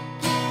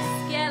kooky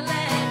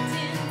skeletons,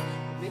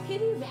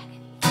 rickety rackety.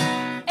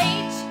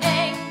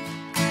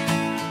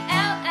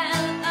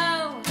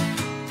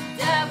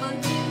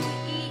 Halloween,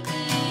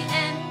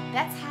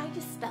 that's how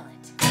you spell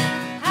it.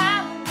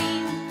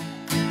 Halloween,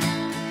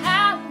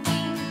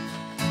 Halloween,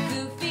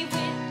 goofy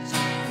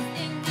witches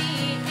in the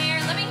air.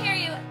 Let me hear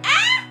you.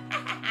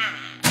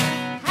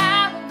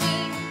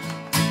 Halloween,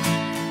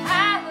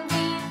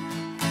 Halloween,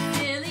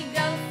 silly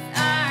ghosts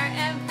are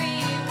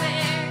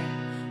everywhere.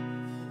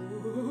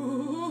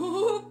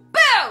 Ooh,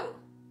 boo!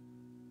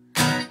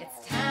 It's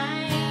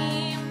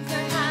time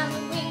for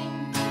Halloween.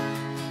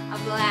 A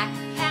black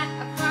cat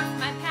across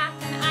my path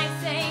and I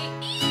say,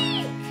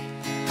 eek!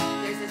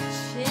 There's a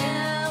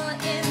chill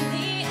in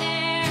the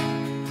air.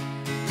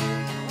 You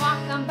can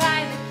walk on by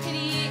the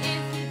kitty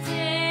if you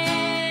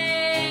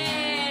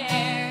dare.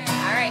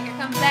 All right, here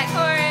comes that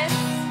chorus.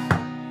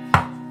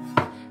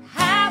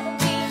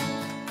 Halloween,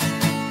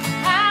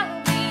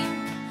 Halloween,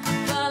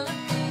 full of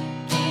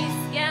kooky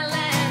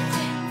skeletons,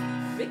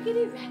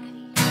 rickety rackety.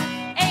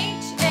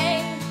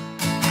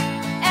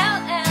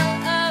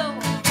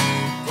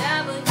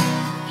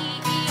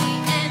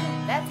 Halloween,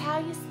 that's how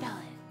you spell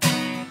it.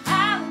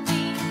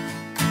 Halloween,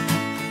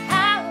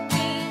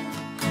 Halloween,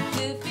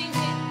 goofy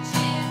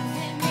witches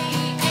in the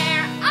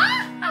air.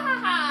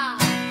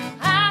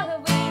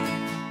 Halloween,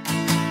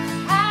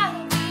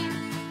 Halloween,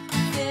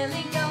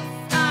 silly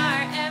ghosts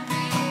are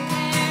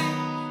everywhere.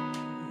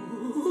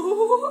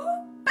 Ooh,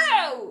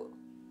 boo!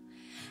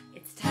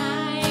 It's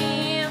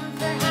time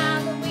for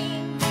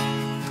Halloween.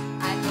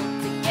 I hope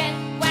to get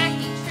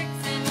wacky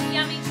tricks and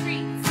yummy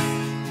treats.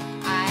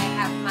 I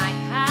have my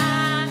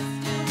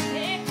costume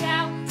picked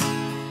out.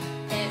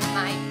 It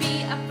might be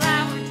a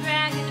flower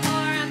dragon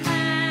or a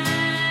mouse.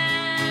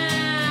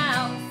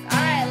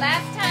 All right,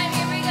 last time,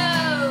 here we go.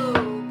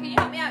 Can you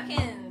help me out,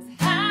 Kins?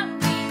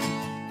 Halloween,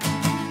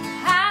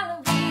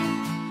 Halloween,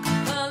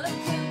 full of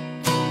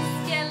kooky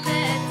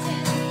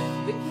skeletons,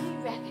 rickety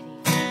rackety.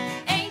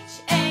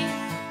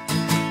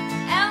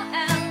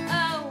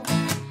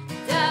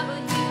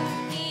 Halloween,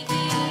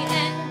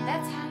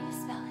 that's how you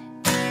spell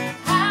it.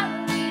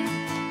 Halloween,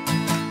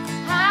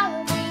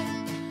 Halloween,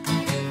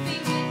 goofy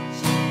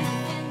witches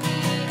in the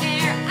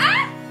air.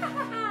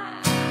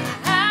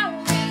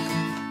 Halloween,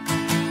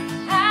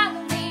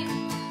 Halloween,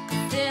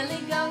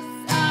 silly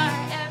ghosts are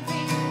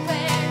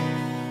everywhere.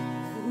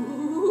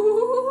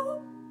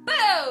 Ooh,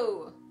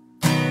 boo!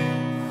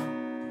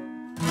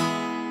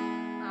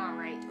 All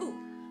right. Ooh,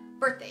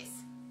 birthdays.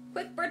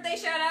 Quick birthday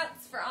shout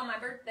outs for all my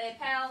birthday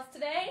pals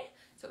today.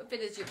 So if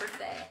it is your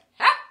birthday,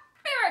 happy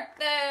birthday!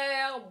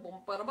 birthday. Boom,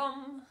 bada,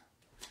 boom.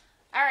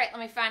 All right, let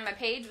me find my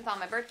page with all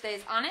my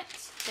birthdays on it.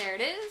 There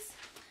it is.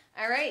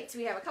 All right, so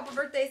we have a couple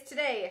birthdays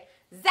today.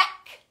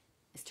 Zach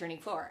is turning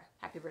 4.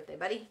 Happy birthday,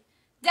 buddy.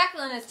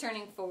 Declan is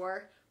turning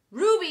 4.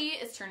 Ruby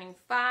is turning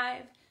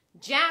 5.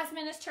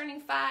 Jasmine is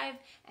turning 5.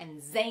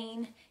 And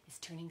Zane is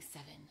turning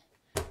 7.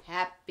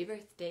 Happy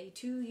birthday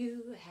to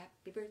you.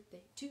 Happy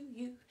birthday to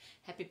you.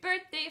 Happy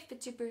birthday if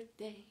it's your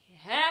birthday.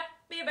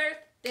 Happy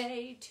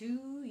birthday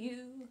to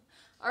you.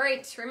 All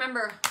right,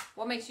 remember,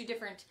 what makes you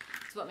different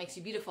is what makes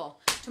you beautiful.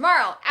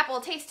 Tomorrow,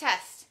 Apple Taste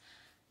Test.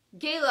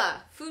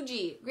 Gala,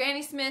 Fuji,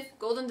 Granny Smith,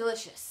 Golden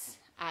Delicious.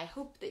 I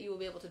hope that you will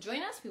be able to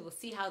join us. We will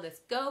see how this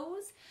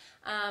goes.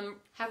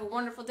 Have a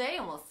wonderful day,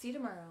 and we'll see you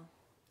tomorrow.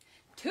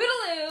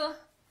 Toodaloo!